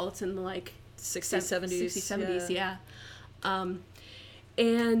 softball, it's in the like 60s, 70s. 60s, 70s, yeah.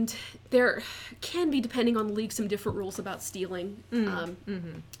 And there can be, depending on the league, some different rules about stealing.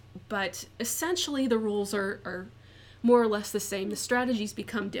 But essentially the rules are more or less the same. The strategies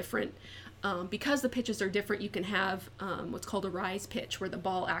become different. Because the pitches are different, you can have what's called a rise pitch, where the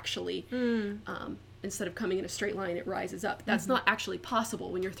ball actually instead of coming in a straight line, it rises up. That's not actually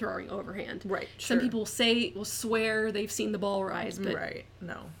possible when you're throwing overhand. Right. Some Sure. people will swear they've seen the ball rise, but Right.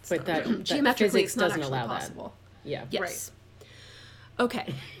 No. it's But not. that geometrically, physics it's not doesn't actually allow possible. that. Yeah. Yes.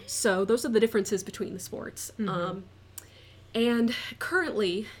 Okay, so those are the differences between the sports. And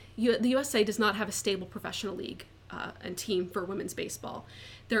currently, the USA does not have a stable professional league and team for women's baseball.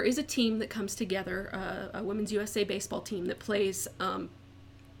 There is a team that comes together, a women's USA baseball team that plays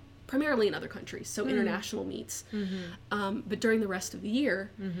primarily in other countries, so international meets. But during the rest of the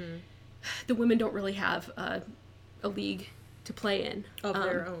year, the women don't really have a league to play in. Of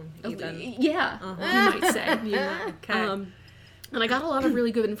their own, even. Yeah, you might say. Yeah. Okay. And I got a lot of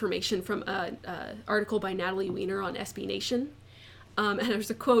really good information from an article by Natalie Weiner on SB Nation. And there's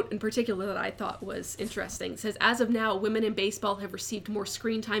a quote in particular that I thought was interesting. It says, "As of now, women in baseball have received more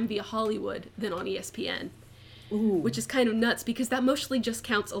screen time via Hollywood than on ESPN." Ooh. Which is kind of nuts because that mostly just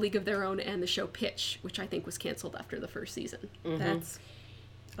counts A League of Their Own and the show Pitch, which I think was canceled after the first season. That's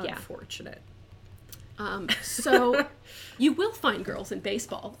Yeah. unfortunate. So you will find girls in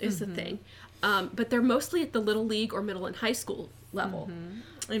baseball is the thing. But they're mostly at the little league or middle and high school level.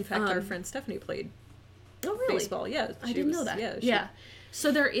 In fact, our friend Stephanie played Oh, really? baseball. Yeah. I didn't know that. Yeah.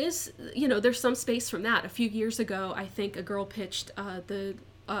 So there is, there's some space from that. A few years ago, I think a girl pitched the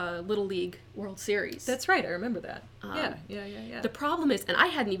Little League World Series. That's right. I remember that. Yeah. The problem is, and I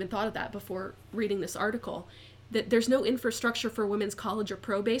hadn't even thought of that before reading this article, that there's no infrastructure for women's college or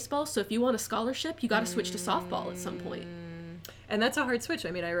pro baseball. So if you want a scholarship, you got to switch to softball at some point. And that's a hard switch.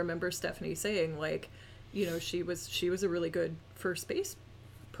 I mean, I remember Stephanie saying, like, she was a really good first base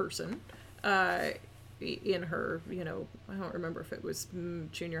person in her, I don't remember if it was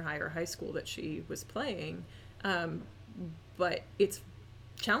junior high or high school that she was playing. But it's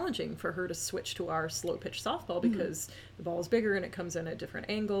challenging for her to switch to our slow pitch softball because the ball is bigger and it comes in at different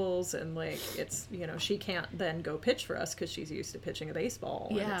angles, and like it's she can't then go pitch for us because she's used to pitching a baseball.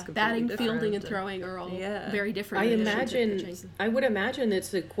 And Yeah, it's completely batting, different. fielding, and throwing are all very different. I would imagine it's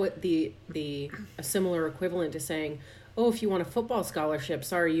a similar equivalent to saying, oh, if you want a football scholarship,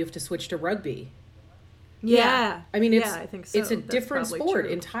 sorry, you have to switch to rugby. Yeah. I mean, I think so. It's a That's different probably sport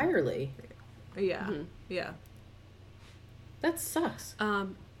true. entirely. Yeah. Yeah. That sucks.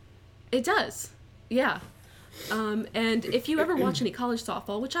 It does, yeah. And if you ever watch any college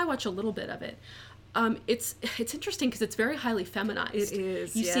softball, which I watch a little bit of it, it's interesting because it's very highly feminized. It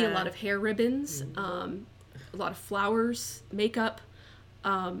is. You see a lot of hair ribbons, a lot of flowers, makeup,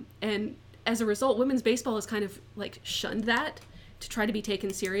 and as a result, women's baseball has kind of like shunned that to try to be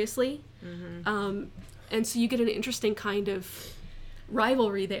taken seriously. And so you get an interesting kind of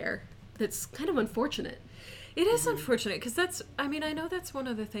rivalry there that's kind of unfortunate. It is unfortunate because I know that's one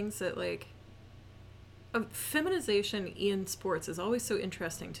of the things that feminization in sports is always so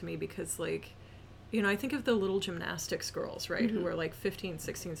interesting to me because I think of the little gymnastics girls, right, who are 15,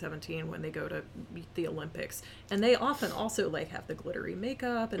 16, 17 when they go to the Olympics, and they often also have the glittery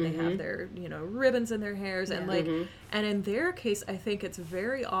makeup and they have their ribbons in their hairs and and in their case I think it's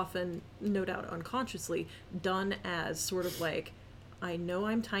very often, no doubt unconsciously, done as sort of I know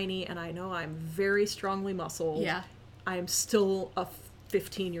I'm tiny and I know I'm very strongly muscled. Yeah. I'm still a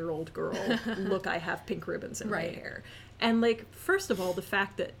 15-year-old girl. Look, I have pink ribbons in my hair. And first of all, the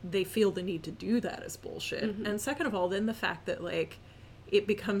fact that they feel the need to do that is bullshit. And second of all, then the fact that it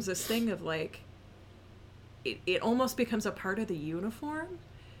becomes this thing of it almost becomes a part of the uniform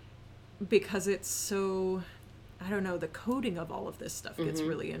because it's so, I don't know, the coding of all of this stuff gets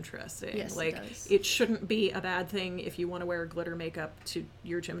really interesting. Yes, it does. It shouldn't be a bad thing if you want to wear glitter makeup to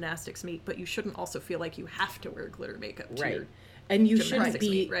your gymnastics meet, but you shouldn't also feel like you have to wear glitter makeup to your and you shouldn't gymnastics be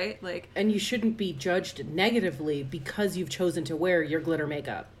meet, right? and you shouldn't be judged negatively because you've chosen to wear your glitter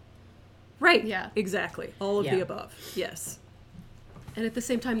makeup. Right. Yeah. Exactly. All of the above. Yes. And at the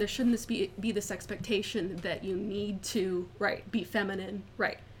same time, there shouldn't be this expectation that you need to be feminine.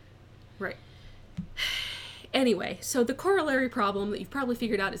 Right. Right. Anyway, so the corollary problem that you've probably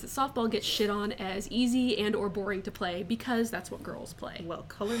figured out is that softball gets shit on as easy and or boring to play because that's what girls play. Well,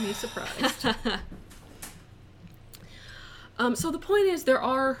 color me surprised. So the point is there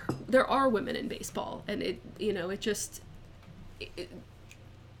are women in baseball, and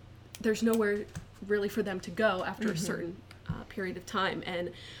there's nowhere really for them to go after a certain period of time.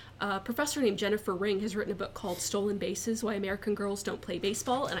 And a professor named Jennifer Ring has written a book called Stolen Bases: Why American Girls Don't Play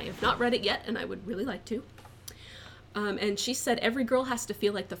Baseball, and I have not read it yet, and I would really like to. And she said every girl has to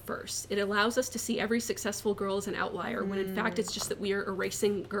feel like the first. It allows us to see every successful girl as an outlier, when in fact it's just that we are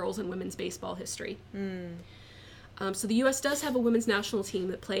erasing girls in women's baseball history. So the U.S. does have a women's national team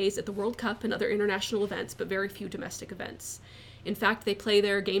that plays at the World Cup and other international events, but very few domestic events. In fact, they play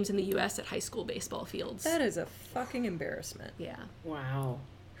their games in the U.S. at high school baseball fields. That is a fucking embarrassment. Yeah. Wow.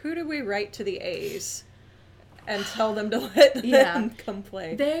 Who do we write to the A's and tell them to let them come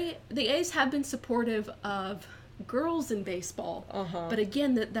play? The A's have been supportive of girls in baseball, but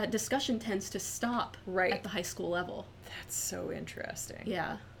again, that discussion tends to stop at the high school level. That's so interesting.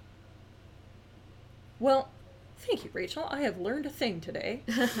 Yeah. Well, thank you, Rachel. I have learned a thing today.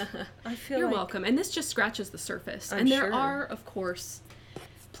 I feel You're welcome. And this just scratches the surface. And there are, of course,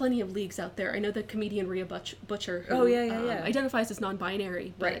 plenty of leagues out there. I know the comedian Rhea Butcher, who identifies as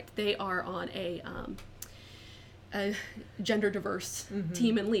non-binary, but they are on a gender diverse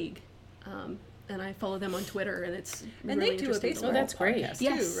team and league. And I follow them on Twitter, and it's really they do interesting. a baseball that's great. podcast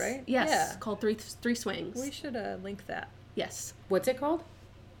Yes, too, right? Yes, called Three Swings. We should link that. Yes. What's it called?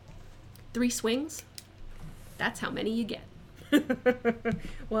 3 swings. That's how many you get.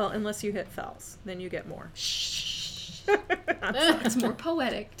 Well, unless you hit fouls, then you get more. Shh. It's more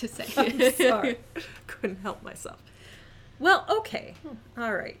poetic to say. I'm sorry. Couldn't help myself. Well, okay.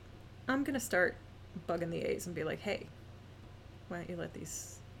 All right. I'm going to start bugging the A's and be like, hey, why don't you let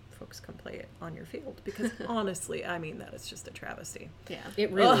these folks come play it on your field? Because honestly, I mean, that is just a travesty. Yeah.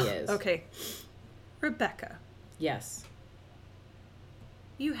 It really is. Okay. Rebecca, Yes.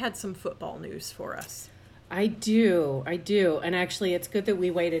 you had some football news for us. I do. And actually, it's good that we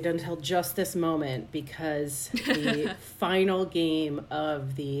waited until just this moment, because the final game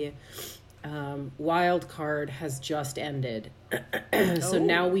of the wild card has just ended. So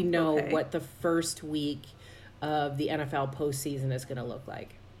now we know what the first week of the NFL postseason is going to look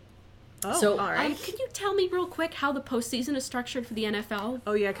like. Oh, So- all right. Can you tell me real quick how the postseason is structured for the NFL?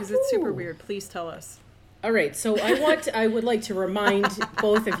 Oh, yeah, because it's super Ooh. weird. Please tell us. All right, so I would like to remind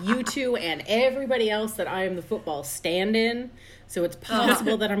both of you two and everybody else that I am the football stand-in, so it's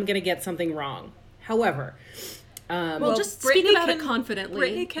possible that I'm going to get something wrong. However, Well, just Brittany speak about it can- confidently.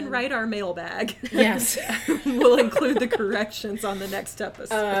 Brittany can write our mailbag. yes. We'll include the corrections on the next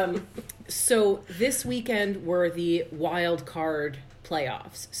episode. So this weekend were the wild card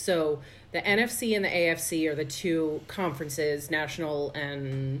playoffs. So the NFC and the AFC are the two conferences, national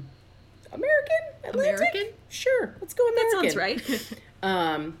and American? Atlantic? American? Sure, let's go American. Sounds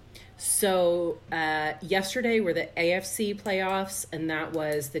right. So yesterday were the AFC playoffs, and that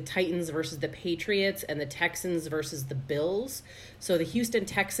was the Titans versus the Patriots and the Texans versus the Bills. So the Houston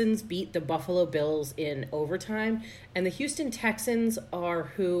Texans beat the Buffalo Bills in overtime, and the Houston Texans are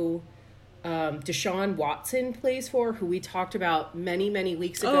who Deshaun Watson plays for, who we talked about many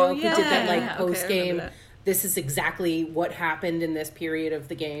weeks ago, Oh, who did that yeah. like Okay, I post game. remember that. This is exactly what happened in this period of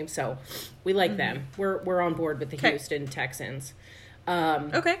the game, so we like them. We're on board with the Houston Texans.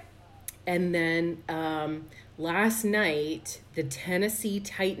 Okay. And then last night, the Tennessee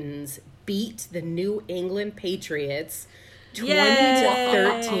Titans beat the New England Patriots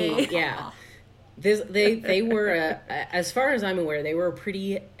 20-13. Yeah. They were, as far as I'm aware, they were a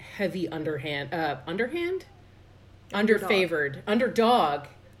pretty heavy underfavored underdog.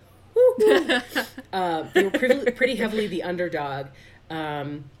 They were pretty heavily the underdog.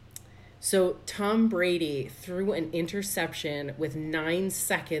 So Tom Brady threw an interception with 9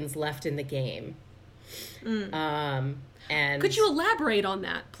 seconds left in the game. And Could you elaborate on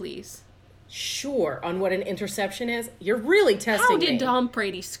that, please? Sure, on what an interception is? You're really testing How me. did Tom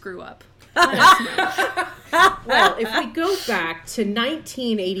Brady screw up? Well, if we go back to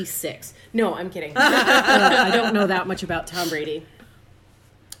 1986. No, I'm kidding. I don't know that much about Tom Brady.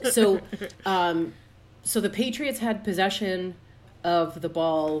 So the Patriots had possession of the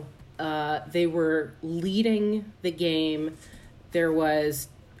ball. They were leading the game. There was,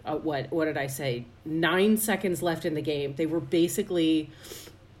 what did I say? 9 seconds left in the game. They were basically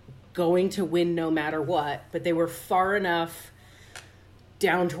going to win no matter what, but they were far enough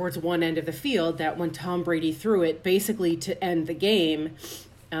down towards one end of the field that when Tom Brady threw it, basically to end the game,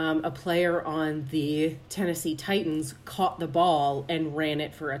 a player on the Tennessee Titans caught the ball and ran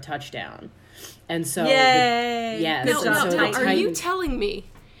it for a touchdown. And so, Yay! yes. Good and job, so the Titans. Are you Titans- telling me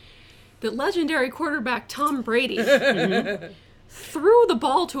that legendary quarterback Tom Brady threw the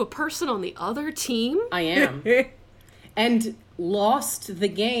ball to a person on the other team? I am. And lost the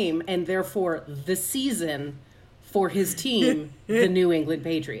game and therefore the season for his team, the New England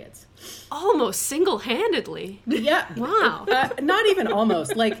Patriots. Almost single-handedly. Yeah. Wow. Not even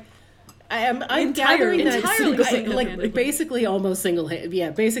almost. Like, I'm Entirely. gathering that Entirely single-handedly. like basically almost single-handedly. Yeah,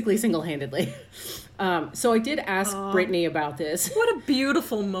 basically single-handedly. So I did ask Brittany about this. What a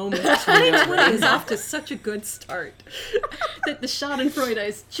beautiful moment. 2020 is off to such a good start. That the Schadenfreude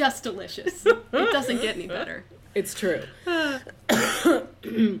is just delicious. It doesn't get any better. It's true.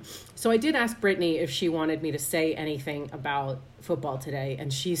 So I did ask Brittany if she wanted me to say anything about football today,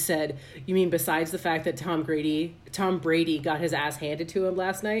 and she said, "You mean besides the fact that Tom Brady got his ass handed to him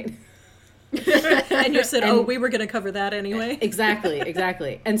last night?" And you said, "Oh, we were going to cover that anyway."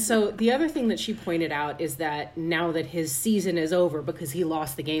 Exactly. And so the other thing that she pointed out is that now that his season is over because he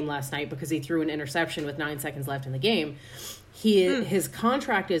lost the game last night because he threw an interception with 9 seconds left in the game, his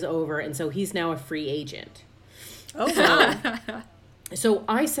contract is over, and so he's now a free agent. Oh, wow. So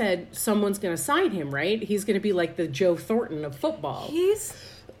I said, someone's going to sign him, right? He's going to be like the Joe Thornton of football.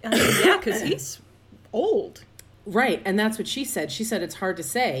 Yeah, because he's old. Right, and that's what she said. She said it's hard to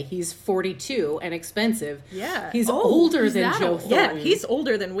say. He's 42 and expensive. Yeah. He's older than Joe old? Thornton. Yeah, he's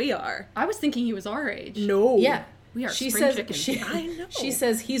older than we are. I was thinking he was our age. No. Yeah. We are she spring says, chickens. I know. She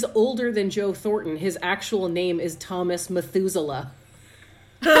says he's older than Joe Thornton. His actual name is Thomas Methuselah.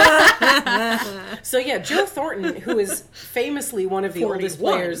 So yeah, Joe Thornton, who is famously one of the oldest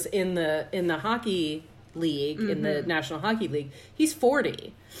 41. players in the hockey league, in the National Hockey League, he's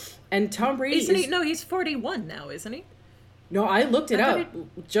 40. And Tom Brady he's 41 now, isn't he? No, I looked it up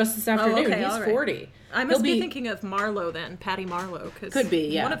just this afternoon. okay, He's all right. 40. I must be thinking of Marlowe then, Patty Marlowe. Could be,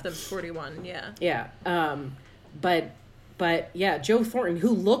 yeah. One of them's 41, yeah. Yeah. But yeah, Joe Thornton, who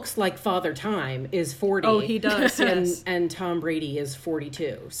looks like Father Time, is 40. Oh, he does, yes. And Tom Brady is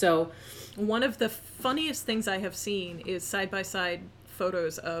 42. So One of the funniest things I have seen is side-by-side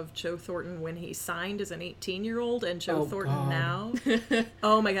photos of Joe Thornton when he signed as an 18-year-old and Joe Thornton God. now.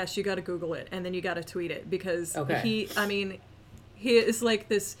 Oh my gosh, you got to Google it and then you got to tweet it because he is like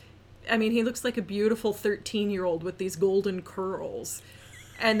this. I mean, he looks like a beautiful 13-year-old with these golden curls.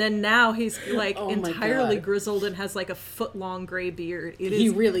 And then now he's like entirely grizzled and has like a foot-long gray beard. He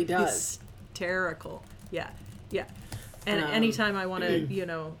really does. Hysterical. Yeah. Yeah. And anytime I want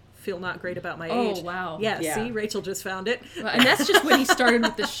to, feel not great about my age. Oh, wow. Yeah, Yeah. see, Rachel just found it. And that's just when he started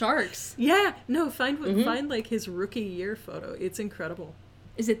with the Sharks. Yeah, no, find like his rookie year photo. It's incredible.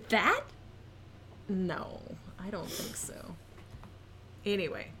 Is it that? No, I don't think so.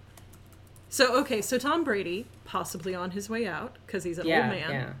 Anyway. So Tom Brady, possibly on his way out, because he's an old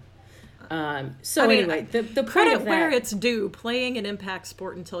man. Yeah. Anyway, the point credit of that, where it's due, playing an impact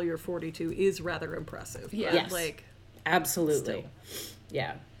sport until you're 42 is rather impressive. Yeah. But, Yes. like, absolutely. still.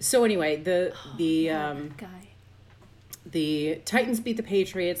 Yeah. So anyway, the Guy. the Titans beat the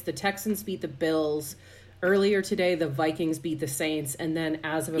Patriots, the Texans beat the Bills. Earlier today, the Vikings beat the Saints, and then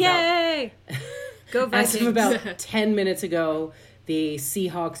as of Yay! Go Vikings. as of about 10 minutes ago, the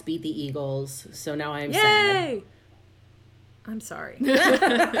Seahawks beat the Eagles. So now I'm Yay! sad. I'm sorry.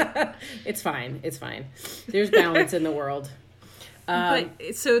 It's fine. It's fine. There's balance in the world.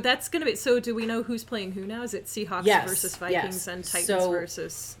 But so that's gonna be. So do we know who's playing who now? Is it Seahawks versus Vikings and Titans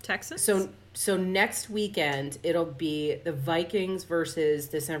versus Texans? So next weekend it'll be the Vikings versus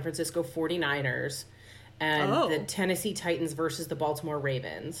the San Francisco 49ers and the Tennessee Titans versus the Baltimore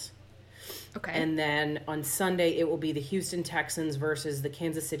Ravens. Okay. And then on Sunday it will be the Houston Texans versus the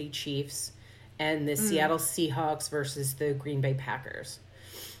Kansas City Chiefs and the Seattle Seahawks versus the Green Bay Packers.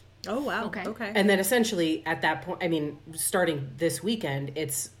 Oh, wow. Okay. And then essentially at that point, I mean, starting this weekend,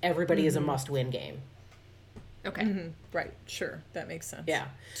 it's everybody is a must-win game. Okay. Mm-hmm. Right. Sure. That makes sense. Yeah.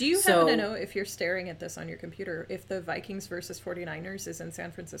 Do you happen to know, if you're staring at this on your computer, if the Vikings versus 49ers is in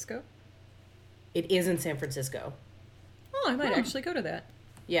San Francisco? It is in San Francisco. Oh, I might actually go to that.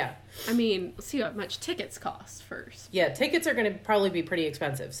 Yeah. I mean, let's see how much tickets cost first. Yeah, tickets are going to probably be pretty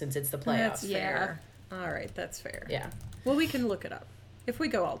expensive since it's the playoffs. That's fair. All right. That's fair. Yeah. Well, we can look it up. If we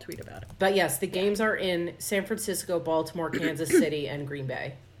go, I'll tweet about it. But yes, the games are in San Francisco, Baltimore, Kansas City, and Green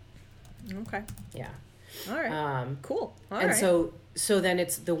Bay. Okay. Yeah. All right. Cool. All right. And so then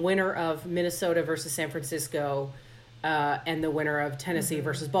it's the winner of Minnesota versus San Francisco and the winner of Tennessee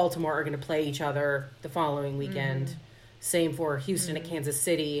versus Baltimore are going to play each other the following weekend. Same for Houston at Kansas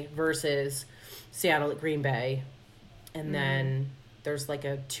City versus Seattle at Green Bay. And then there's like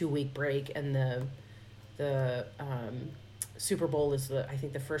a 2-week break, and the Super Bowl is I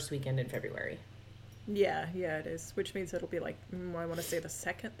think the first weekend in February. Yeah, it is. Which means it'll be like, I want to say the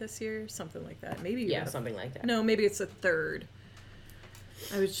second this year, something like that. Maybe Something like that. No, maybe it's the third.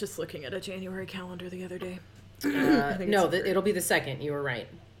 I was just looking at a January calendar the other day. It'll be the second. You were right.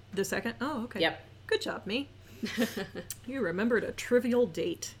 The second? Oh, okay. Yep. Good job, me. You remembered a trivial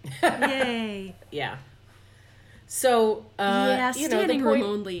date. Yay. Yeah. So, standing room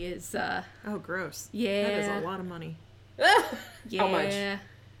only is, Oh, gross. Yeah. That is a lot of money. yeah. How much?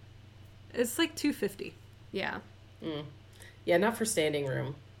 It's like $250. Yeah. Yeah, not for standing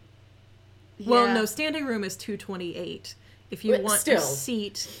room. Well, Yeah. no, standing room is $228. If you want still. a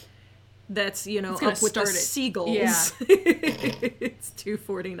seat, that's, you know, gonna up with the start it. seagulls. Yeah. It's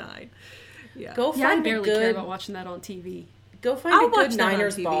 2:49. Yeah. Go Yeah, I find a barely care good. about watching that on TV. Go find I'll a watch good that on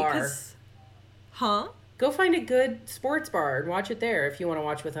Niners TV, bar. 'cause- Huh? Go find a good sports bar and watch it there if you want to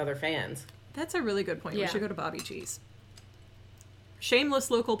watch with other fans. That's a really good point. We Yeah. should go to Bobby G's. Shameless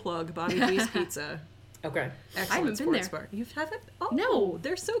local plug, Bobby G's Pizza. Okay. Excellent haven't been sports there. bar. You haven't? Oh, No.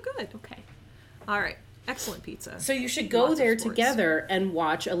 They're so good. Okay. All right. Excellent pizza. So you should go Lots of there sports. together and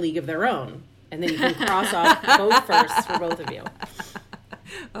watch A League of Their Own. And then you can cross off both firsts for both of you.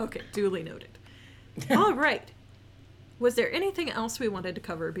 Okay, duly noted. All right. Was there anything else we wanted to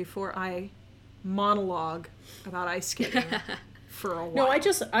cover before I monologue about ice skating for a while? No, I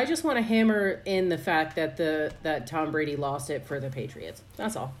just want to hammer in the fact that that Tom Brady lost it for the Patriots.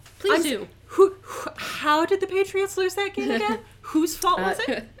 That's all. Please do. How did the Patriots lose that game again? Whose fault was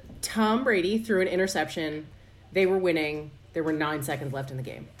it? Tom Brady threw an interception. They were winning. There were 9 seconds left in the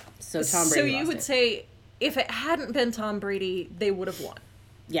game. So Tom Brady So you lost would it. say if it hadn't been Tom Brady, they would have won.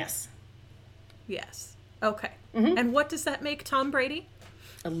 Yes. Yes. Okay. Mm-hmm. And what does that make Tom Brady?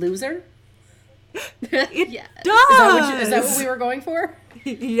 A loser? It Yeah. does. Is that what we were going for?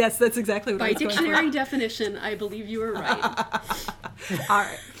 Yes, that's exactly what By I was going for. dictionary definition, I believe you are right. All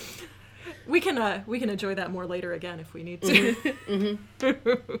right. We can enjoy that more later again if we need to.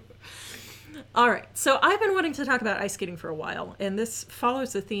 All right. So I've been wanting to talk about ice skating for a while, and this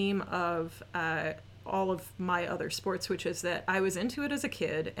follows the theme of all of my other sports, which is that I was into it as a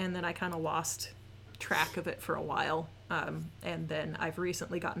kid, and then I kind of lost track of it for a while, and then I've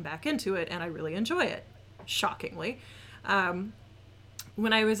recently gotten back into it, and I really enjoy it. Shockingly.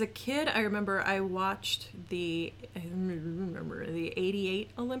 When I was a kid, I remember I watched the 88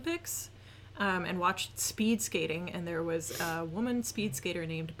 Olympics and watched speed skating, and there was a woman speed skater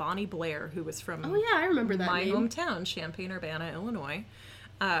named Bonnie Blair who was from Oh yeah, I remember that my name. hometown, Champaign-Urbana, Illinois.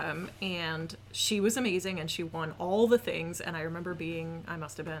 And she was amazing, and she won all the things. And I remember I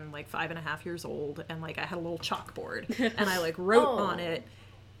must have been like 5.5 years old, and like I had a little chalkboard, and I like wrote on it,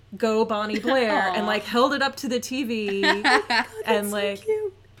 "Go Bonnie Blair," and like held it up to the TV, and like,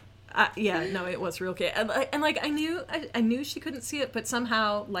 yeah, no, it was real cute, and like I knew she couldn't see it, but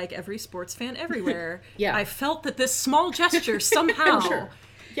somehow, like every sports fan everywhere, Yeah. I felt that this small gesture somehow Sure.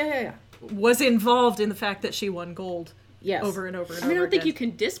 Yeah. was involved in the fact that she won gold. Yes. Over and over and I mean, I over don't think again. you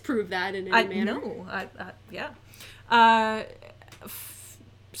can disprove that in any I manner. know. Yeah.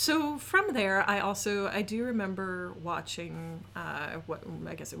 So from there, I do remember watching what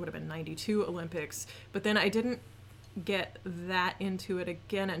I guess it would have been 92 Olympics, but then I didn't get that into it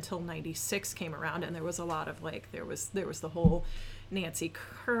again until 96 came around, and there was a lot of like there was the whole Nancy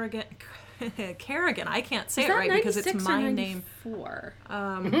Kerrigan. I can't say Is it that right because it's 96 or my name. 94?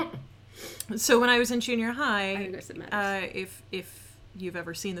 So when I was in junior high, I guess it matters. if you've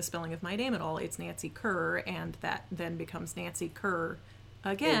ever seen the spelling of my name at all, it's Nancy Kerr, and that then becomes Nancy Kerr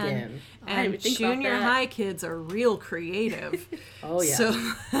again. I didn't And even think about junior that. high kids are real creative. Oh, yeah.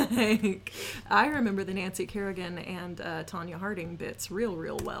 So like, I remember the Nancy Kerrigan and Tanya Harding bits real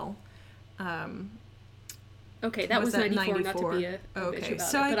well. Okay, that was 94, not to be a okay, bitch about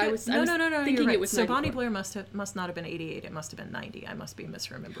so it. But I was no, thinking you're right. it was So 94. Bonnie Blair must not have been 88. It must have been 90. I must be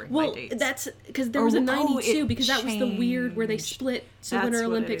misremembering my Well, dates. that's because there was a 92 it because that was the weird where they changed. split. So That's Winter what it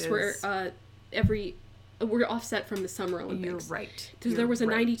Olympics were is. were offset from the Summer Olympics. You're right. Because there You're was a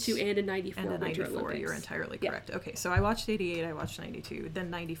right. 92 and a 94 And a Winter 94. Olympics. You're entirely Yeah. correct. Okay, so I watched 88. I watched 92.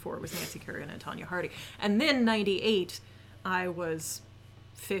 Then 94 was Nancy Kerrigan and Tanya Harding. And then 98, I was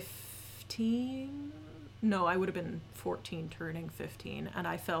 15. No, I would have been 14 turning 15, and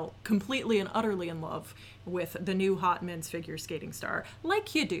I fell completely and utterly in love with the new hot men's figure skating star,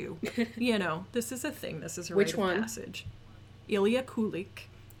 like you do. You know, this is a thing. This is a Which rite one? of passage. Ilya Kulik.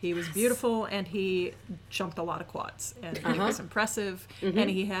 He was beautiful, and he jumped a lot of quads, and he was impressive, and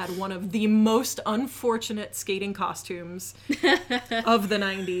he had one of the most unfortunate skating costumes of the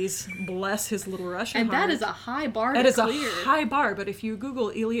 90s. Bless his little Russian And heart. that is a high bar That to is clear. a high bar, but if you Google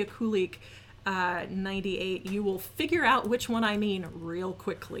Ilya Kulik 98, you will figure out which one I mean real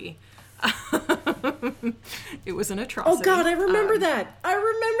quickly. It was an atrocity. Oh God, I remember that. I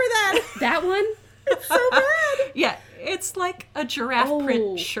remember that. That one? So bad. Yeah, it's like a giraffe Oh,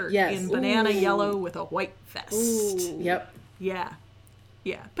 print shirt yes. in banana Ooh. yellow with a white vest. Ooh. Yep. Yeah.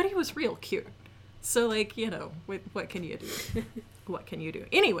 Yeah, but he was real cute. So, like, you know, what can you do? What can you do?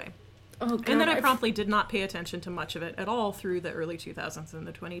 Anyway. Oh God. And then I promptly did not pay attention to much of it at all through the early 2000s and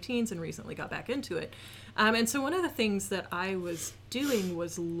the 2010s, and recently got back into it. And so one of the things that I was doing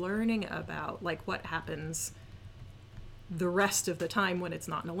was learning about, like, what happens the rest of the time when it's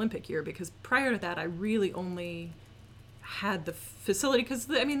not an Olympic year, because prior to that I really only had the facility, because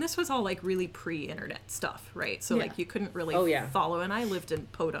I mean this was all like really pre-internet stuff, right? So like you couldn't really follow, and I lived in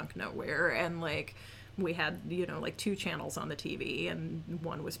podunk nowhere, and like we had, you know, like 2 channels on the TV, and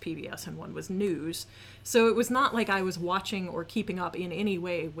one was PBS and one was news. So it was not like I was watching or keeping up in any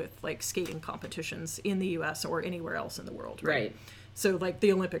way with like skating competitions in the US or anywhere else in the world, right? So like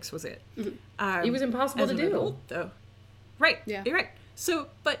the Olympics was it. It was impossible to do. Adult, though. Right. Yeah. You're right. So,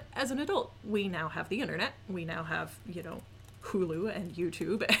 but as an adult, we now have the internet. We now have, you know, Hulu and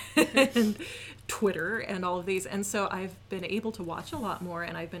YouTube and Twitter and all of these. And so I've been able to watch a lot more,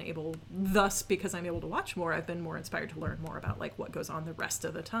 and I've been able, thus, because I'm able to watch more, I've been more inspired to learn more about like what goes on the rest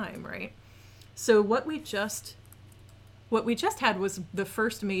of the time, right? So what we just had was the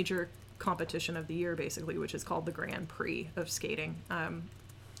first major competition of the year, basically, which is called the Grand Prix of skating.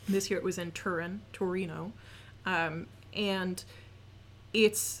 This year it was in Torino. And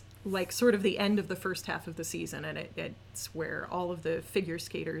it's like sort of the end of the first half of the season, and it's where all of the figure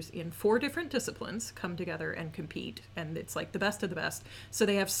skaters in 4 different disciplines come together and compete, and it's like the best of the best. So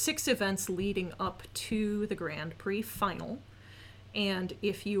they have 6 events leading up to the Grand Prix final, and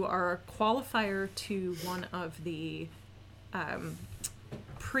if you are a qualifier to one of the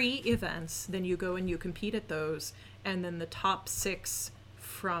pre-events, then you go and you compete at those, and then the top 6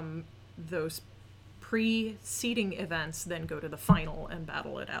 from those pre-seeding events then go to the final and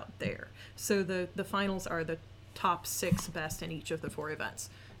battle it out there. So the finals are the top 6 best in each of the 4 events.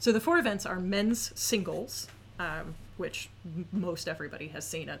 So the 4 events are men's singles, which most everybody has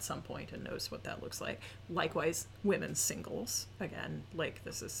seen at some point and knows what that looks like. Likewise, women's singles. Again, like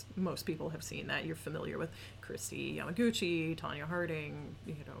most people have seen that. You're familiar with Christy Yamaguchi, Tanya Harding,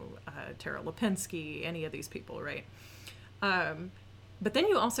 you know, Tara Lipinski, any of these people, right? But then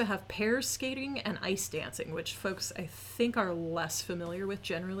you also have pair skating and ice dancing, which folks I think are less familiar with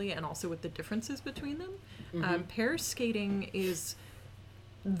generally, and also with the differences between them. Pair skating is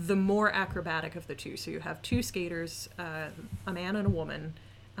the more acrobatic of the two. So you have 2 skaters, a man and a woman.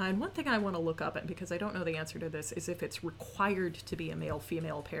 And one thing I want to look up at, because I don't know the answer to this, is if it's required to be a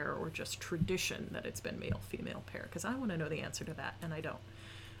male-female pair or just tradition that it's been male-female pair, because I want to know the answer to that, and I don't.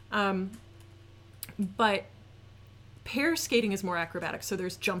 But pair skating is more acrobatic, so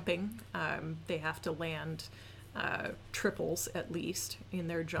there's jumping. They have to land triples at least in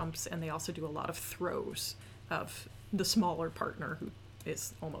their jumps, and they also do a lot of throws of the smaller partner, who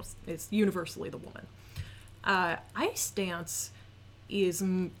is universally the woman. Ice dance is,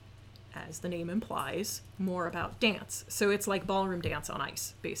 as the name implies, more about dance. So it's like ballroom dance on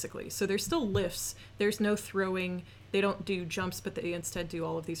ice, basically. So there's still lifts, there's no throwing. They don't do jumps, but they instead do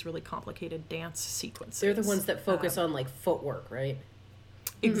all of these really complicated dance sequences. They're the ones that focus on like footwork, right?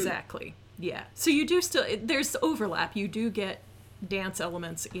 Exactly. Yeah. So you do still, there's overlap. You do get dance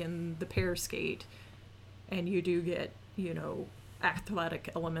elements in the pair skate, and you do get, you know, athletic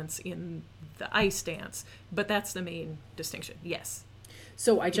elements in the ice dance, but that's the main distinction. Yes.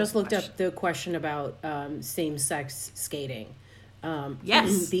 So I just looked up the question about same-sex skating.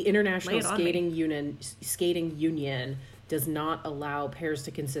 Yes. The International Skating Union does not allow pairs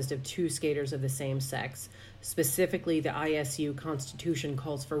to consist of 2 skaters of the same sex. Specifically, the ISU Constitution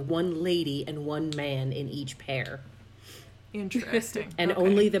calls for 1 lady and 1 man in each pair. Interesting. And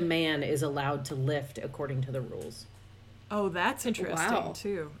only the man is allowed to lift according to the rules. Oh, that's interesting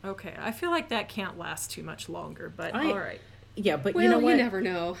too. Okay. I feel like that can't last too much longer, but all right. Yeah, but you know what? You never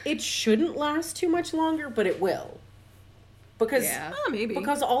know. It shouldn't last too much longer, but it will. Because maybe.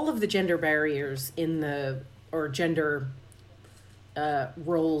 Because all of the gender barriers or gender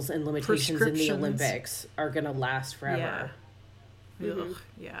roles and limitations in the Olympics are going to last forever. Yeah.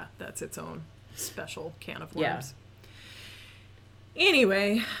 Yeah, that's its own special can of worms. Yeah.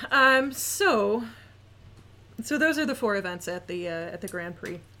 Anyway, so those are the 4 events at the Grand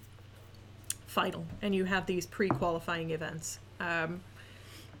Prix final, and you have these pre-qualifying events.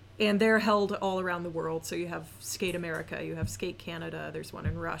 And they're held all around the world. So you have Skate America, you have Skate Canada, there's one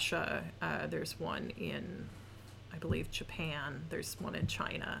in Russia, there's one in, I believe, Japan, there's one in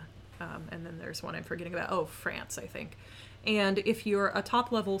China, and then there's one I'm forgetting about, France, I think. And if you're a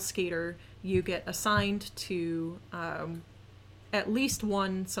top-level skater, you get assigned to at least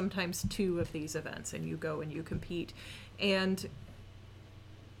 1, sometimes 2 of these events, and you go and you compete. And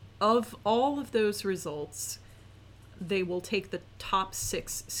of all of those results, they will take the top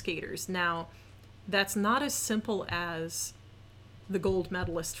 6 skaters. Now, that's not as simple as the gold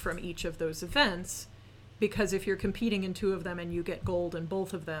medalist from each of those events, because if you're competing in 2 of them and you get gold in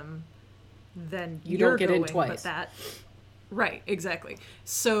both of them, then you don't get in twice. Right, exactly.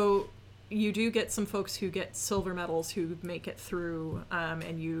 So you do get some folks who get silver medals who make it through,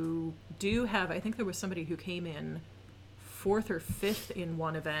 and you do have, I think there was somebody who came in 4th or 5th in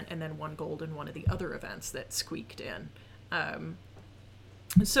one event and then won gold in one of the other events that squeaked in.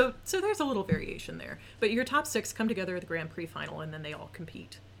 So there's a little variation there. But your top 6 come together at the Grand Prix final, and then they all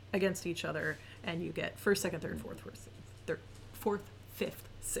compete against each other, and you get 1st, 2nd, 3rd, 4th, 5th,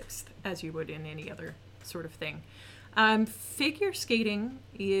 6th, as you would in any other sort of thing. Figure skating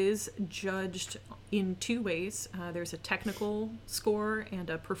is judged in 2 ways. There's a technical score and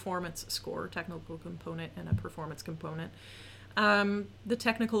a performance score, technical component and a performance component. The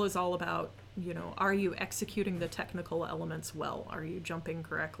technical is all about, are you executing the technical elements well? Are you jumping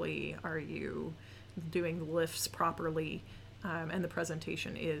correctly? Are you doing the lifts properly? And the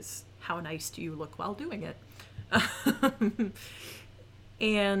presentation is, how nice do you look while doing it?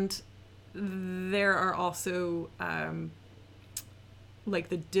 And there are also like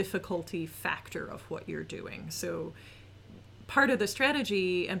the difficulty factor of what you're doing. So part of the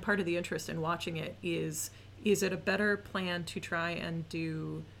strategy and part of the interest in watching it is it a better plan to try and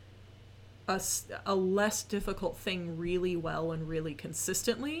do a less difficult thing really well and really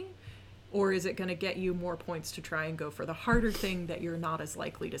consistently? Or is it going to get you more points to try and go for the harder thing that you're not as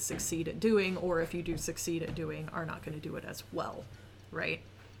likely to succeed at doing, or if you do succeed at doing, are not going to do it as well, right?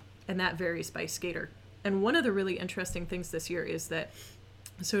 And that varies by skater. And one of the really interesting things this year is that,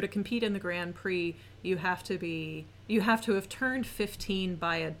 so to compete in the Grand Prix, you have to have turned 15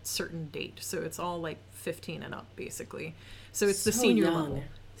 by a certain date. So it's all like 15 and up, basically. So it's the senior young. level.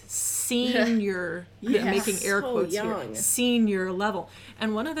 Senior, Yes, making air so quotes young. here, senior level.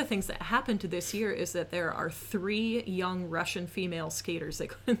 And one of the things that happened this year is that there are 3 young Russian female skaters.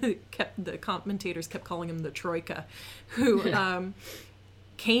 The commentators kept calling them the Troika, who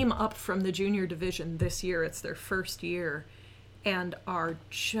came up from the junior division this year. It's their first year, and are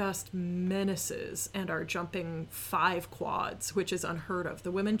just menaces and are jumping 5 quads, which is unheard of.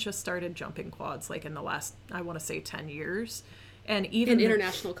 The women just started jumping quads like in the last, I want to say, 10 years. And even in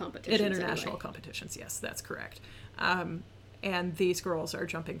international competitions. In international competitions, yes, that's correct. And these girls are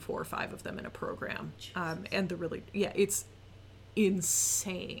jumping 4 or 5 of them in a program. And it's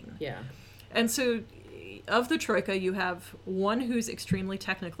insane. Yeah. And so of the Troika, you have one who's extremely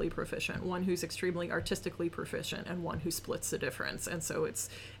technically proficient, one who's extremely artistically proficient, and one who splits the difference. And so it's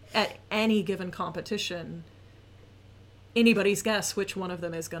at any given competition, anybody's guess which one of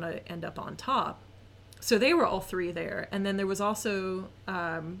them is going to end up on top. So they were all 3 there. And then there was also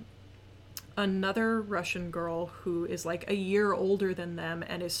another Russian girl who is like a year older than them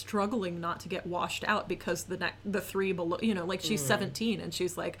and is struggling not to get washed out because the 3 below, she's 17 and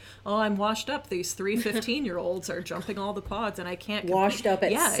she's like, oh, I'm washed up. These 3 15-year-olds are jumping all the quads and I can't compete. Washed up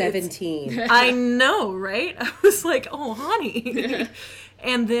at 17. I know, right? I was like, oh, honey.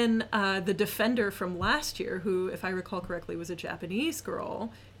 And then the defender from last year, who, if I recall correctly, was a Japanese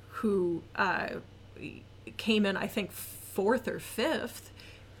girl who came in, I think, 4th or 5th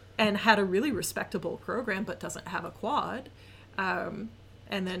and had a really respectable program but doesn't have a quad. And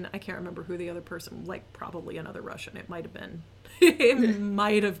then I can't remember who the other person, like probably another Russian. It might have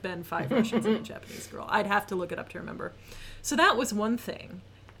been 5 Russians and a Japanese girl. I'd have to look it up to remember. So that was one thing.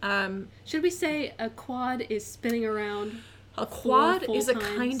 Should we say a quad is spinning around? A quad is a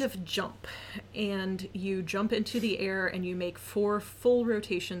times? kind of jump, and you jump into the air and you make 4 full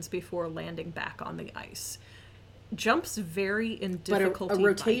rotations before landing back on the ice. Jumps vary in difficulty. But a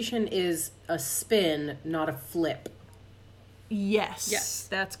rotation is a spin, not a flip. Yes,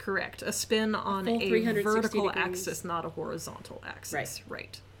 that's correct. A spin on a vertical degrees. Axis, not a horizontal axis.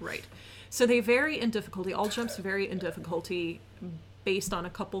 Right. Right. So they vary in difficulty. All jumps vary in difficulty based on a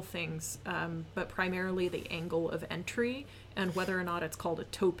couple things, but primarily the angle of entry and whether or not it's called a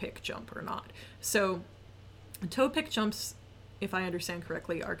toe pick jump or not. So toe pick jumps, if I understand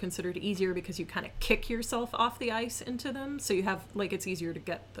correctly, are considered easier because you kind of kick yourself off the ice into them. So you have, it's easier to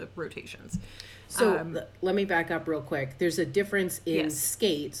get the rotations. So let me back up real quick. There's a difference in Yes.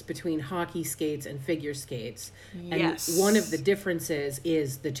 skates between hockey skates and figure skates. And Yes. one of the differences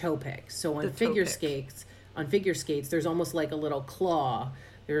is the toe pick. So on The toe figure pick. skates, there's almost like a little claw.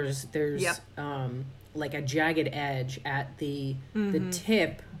 There's Yep. like a jagged edge at the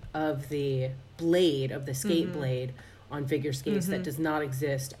tip of the blade of the skate blade on figure skates that does not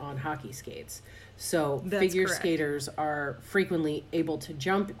exist on hockey skates. So That's figure correct. skaters are frequently able to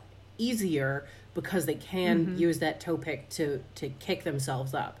jump easier because they can use that toe pick to kick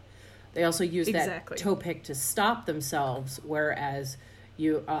themselves up. They also use Exactly. that toe pick to stop themselves, whereas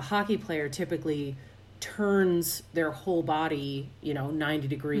a hockey player typically turns their whole body, 90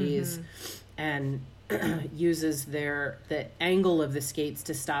 degrees and uses the angle of the skates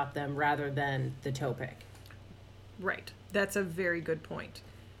to stop them rather than the toe pick. Right. That's a very good point.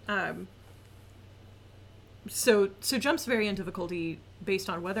 so jumps vary in difficulty based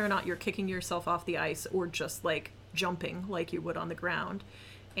on whether or not you're kicking yourself off the ice or just like jumping like you would on the ground,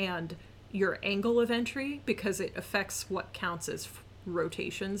 and your angle of entry, because it affects what counts as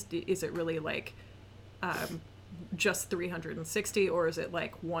rotations. Is it really like just 360, or is it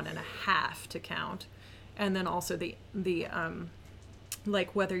like 1.5 to count? And then also the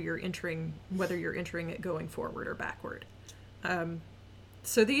like whether you're entering it going forward or backward.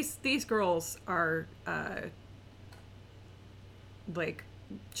 So these girls are like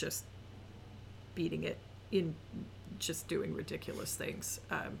just beating it in, just doing ridiculous things.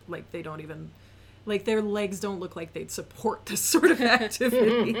 Like they don't even, like their legs don't look like they'd support this sort of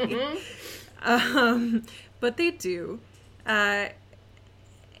activity. But they do.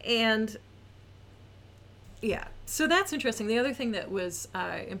 And yeah, so that's interesting. The other thing that was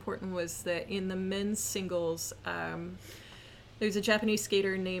important was that in the men's singles, there's a Japanese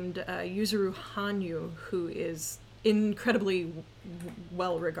skater named Yuzuru Hanyu, who is incredibly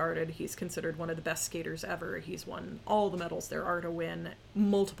well regarded. He's considered one of the best skaters ever. He's won all the medals there are to win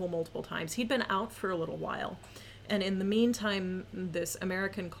multiple times. He'd been out for a little while. And in the meantime, this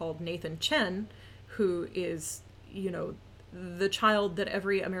American called Nathan Chen, who is, you know, the child that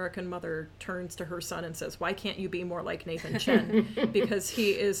every American mother turns to her son and says, why can't you be more like Nathan Chen? Because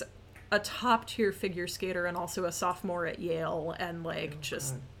he is a top tier figure skater and also a sophomore at Yale, and like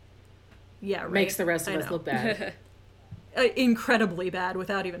yeah, right? Makes the rest of us look bad. Incredibly bad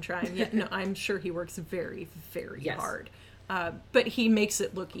without even trying. Yeah, no, I'm sure he works very hard, but he makes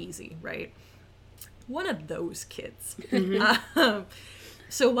it look easy, right? One of those kids.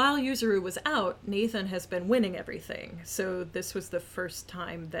 So while Yuzuru was out, Nathan has been winning everything. So this was the first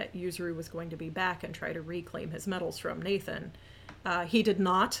time that Yuzuru was going to be back and try to reclaim his medals from Nathan. He did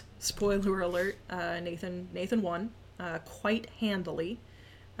not. Spoiler alert. Nathan won quite handily,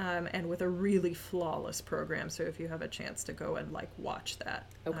 and with a really flawless program. So if you have a chance to go and like watch that,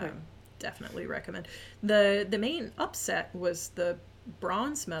 definitely recommend. The main upset was the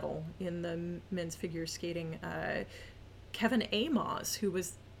bronze medal in the men's figure skating. Kevin Amos, who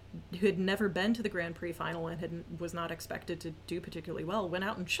had never been to the Grand Prix final and was not expected to do particularly well, went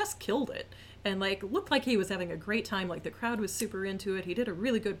out and just killed it, and like looked like he was having a great time. Like the crowd was super into it. He did a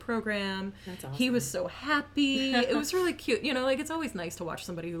really good program. That's awesome. He was so happy. It was really cute. You know, like it's always nice to watch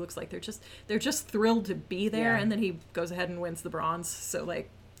somebody who looks like they're just thrilled to be there, and then he goes ahead and wins the bronze. So like,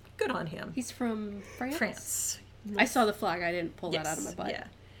 good on him. He's from France. France. I saw the flag. I didn't pull that out of my butt.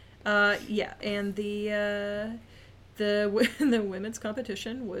 Yeah. Yeah, and the women's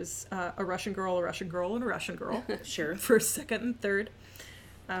competition was a Russian girl, and a Russian girl. Sure. First, second, and third.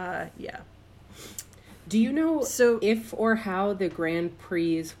 Yeah. Do you know if or how the Grand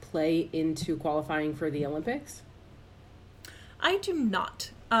Prix play into qualifying for the Olympics? I do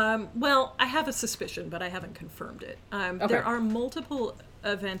not. Well, I have a suspicion, but I haven't confirmed it. There are multiple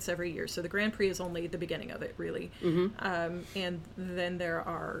events every year, so the Grand Prix is only the beginning of it, really. And then there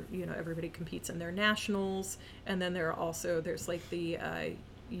are, you know, everybody competes in their nationals, and then there's like the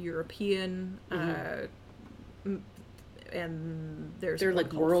European, and they're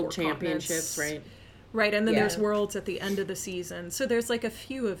like world championships, right? Right, and then there's worlds at the end of the season. So there's like a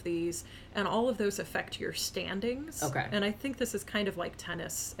few of these, and all of those affect your standings. Okay. And I think this is kind of like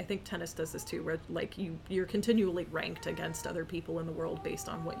tennis. I think tennis does this too, where like you're continually ranked against other people in the world based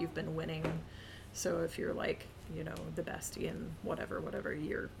on what you've been winning. So if you're like, you know, the best in whatever,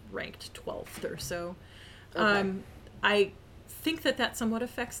 you're ranked 12th or so. Okay. I think that somewhat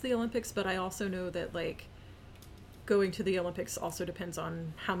affects the Olympics, but I also know that like going to the Olympics also depends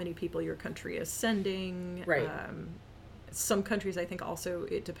on how many people your country is sending. Right. Some countries, I think also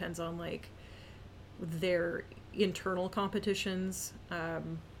it depends on like their internal competitions.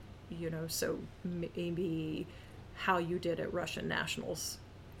 You know, so maybe how you did at Russian Nationals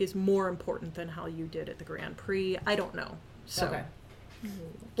is more important than how you did at the Grand Prix. I don't know. So okay.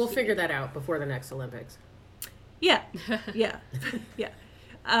 We'll figure that out before the next Olympics. Yeah. Yeah.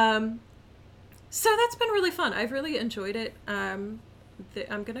 So that's been really fun. I've really enjoyed it. I'm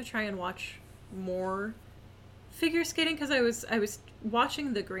going to try and watch more figure skating because I was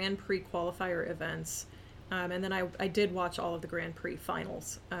watching the Grand Prix qualifier events, and then I did watch all of the Grand Prix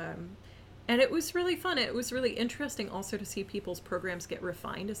finals. And it was really fun. It was really interesting also to see people's programs get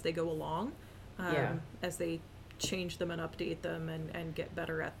refined as they go along, as they change them and update them and get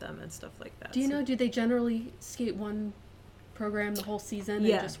better at them and stuff like that. Do they generally skate one program the whole season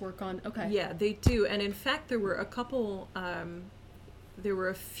and just work on Yeah, they do. And in fact there were a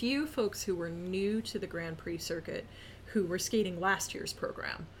few folks who were new to the Grand Prix circuit who were skating last year's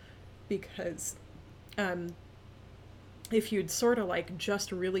program because if you'd sort of like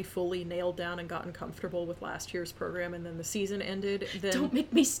just really fully nailed down and gotten comfortable with last year's program and then the season ended, then Don't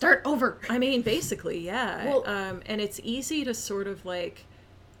make me start over. I mean, basically, yeah. Well- And it's easy to sort of like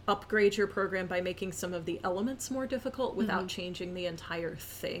upgrade your program by making some of the elements more difficult without changing the entire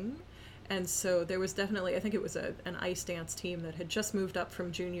thing. And so there was definitely, I think it was an ice dance team that had just moved up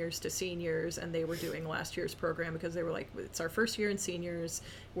from juniors to seniors, and they were doing last year's program because they were like, it's our first year in seniors.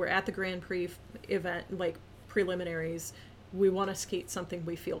 We're at the Grand Prix event, like preliminaries. We want to skate something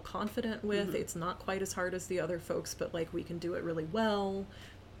we feel confident with. It's not quite as hard as the other folks, but like we can do it really well.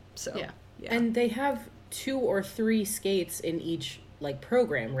 So, Yeah. And they have 2 or 3 skates in each like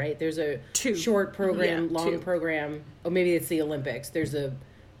program, right? There's a 2. short program, Yeah, long 2. program. Oh, maybe it's the Olympics. There's a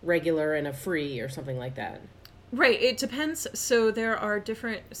regular and a free or something like that. Right, it depends. So there are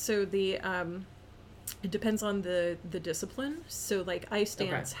different, so the it depends on the discipline. So like ice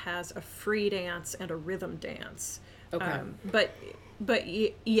dance has a free dance and a rhythm dance. Okay. But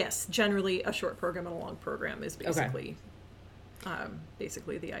yes, generally a short program and a long program is basically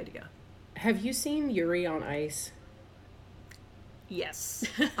basically the idea. Have you seen Yuri on Ice? Yes.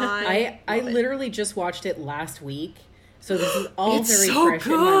 I love it. literally just watched it last week. So this is all It's very so fresh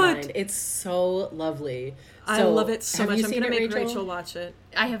in my good. mind. It's so lovely. I So, love it so have much. you I'm seen going to it, make Rachel watch it.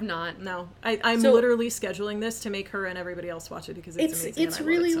 I have not. No, I'm So- literally scheduling this to make her and everybody else watch it because it's amazing. It's and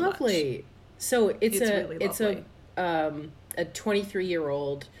I love really it so much. lovely. So it's really a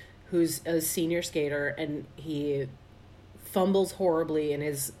 23-year-old who's a senior skater, and he fumbles horribly in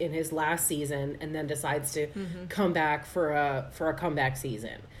his last season, and then decides to come back for a comeback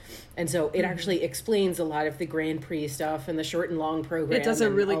season. And so it actually explains a lot of the Grand Prix stuff and the short and long program. It does a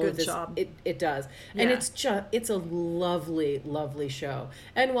and really all of good this. job. It does. And Yeah. it's a lovely, lovely show.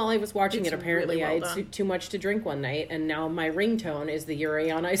 And while I was watching It's it, apparently really well I had done. too much to drink one night, and now my ringtone is the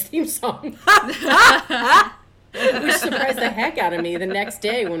Yuri on Ice theme song. Which surprised the heck out of me the next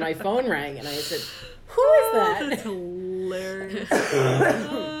day when my phone rang, and I said, "Who is That's that?" hilarious.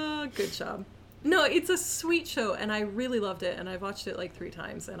 Oh, good job. No, it's a sweet show, and I really loved it, and I've watched it like 3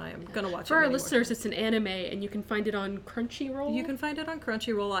 times, and I am going to watch it For our many more listeners, times. it's an anime, and you can find it on Crunchyroll. You can find it on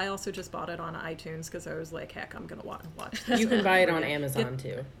Crunchyroll. I also just bought it on iTunes because I was like, heck, I'm going to watch this. You can buy it on Amazon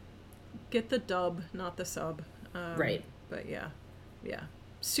too. Get the dub, not the sub. Right. But yeah.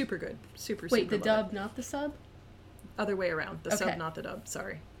 Super good. Super, Wait, super the love dub, not the sub? it. Other way around. The Okay. sub, not the dub.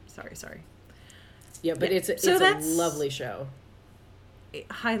 Sorry. Yeah, but Yeah. it's So a that's- lovely show.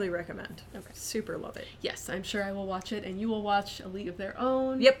 Highly recommend. Okay. Super love it. Yes, I'm sure I will watch it, and you will watch A League of Their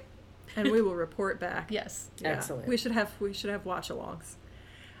Own. Yep. And we will report back. Yes. Yeah. Excellent. We should have watch-alongs.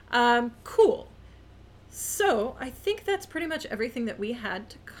 Cool. So I think that's pretty much everything that we had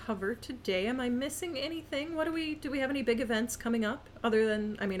to cover today. Am I missing anything? Do we have any big events coming up other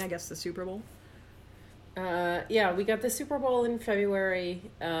than, I mean, I guess the Super Bowl? Yeah, we got the Super Bowl in February.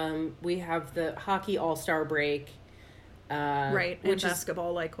 We have the hockey All-Star break. Right. And Which is,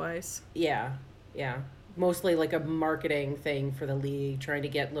 basketball likewise. yeah. Mostly like a marketing thing for the league, trying to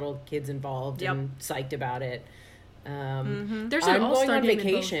get little kids involved Yep. and psyched about it. There's I'm an going all-star on game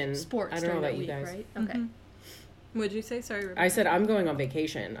vacation. in both sports I don't know during about that you week, guys. right? Okay. What'd you say? Sorry, Rebecca. I said I'm going on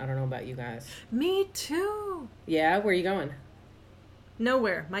vacation. I don't know about you guys. Me too. Yeah, where are you going?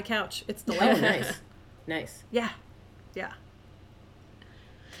 Nowhere. My couch. It's Oh, delightful. nice. Yeah.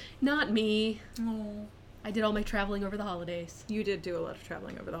 Not me. Oh. I did all my traveling over the holidays. You did do a lot of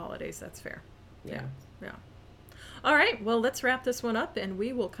traveling over the holidays. That's fair. Yeah. Yeah. All right. Well, let's wrap this one up, and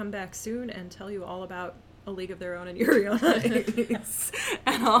we will come back soon and tell you all about A League of Their Own and Yuri on Ice,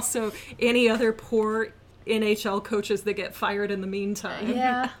 and also any other poor NHL coaches that get fired in the meantime.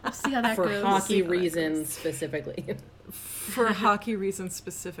 Yeah, we'll see how that For goes. hockey See how that reasons specifically. For hockey reasons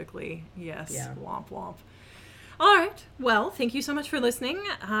specifically, yes. Yeah. Womp womp. All right. Well, thank you so much for listening.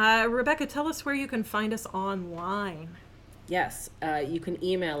 Rebecca, tell us where you can find us online. Yes, you can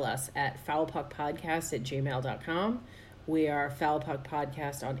email us at foulpuckpodcast@gmail.com. We are Foulpuck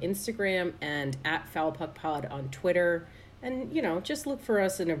Podcast on Instagram and at FoulpuckPod on Twitter. And, just look for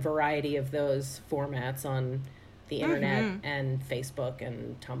us in a variety of those formats on the internet and Facebook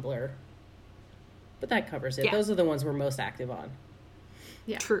and Tumblr. But that covers it. Yeah. Those are the ones we're most active on.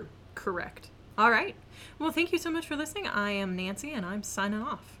 Yeah. True. Correct. All right. Well, thank you so much for listening. I am Nancy, and I'm signing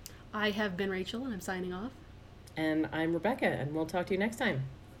off. I have been Rachel, and I'm signing off. And I'm Rebecca, and we'll talk to you next time.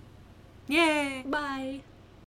 Yay! Bye.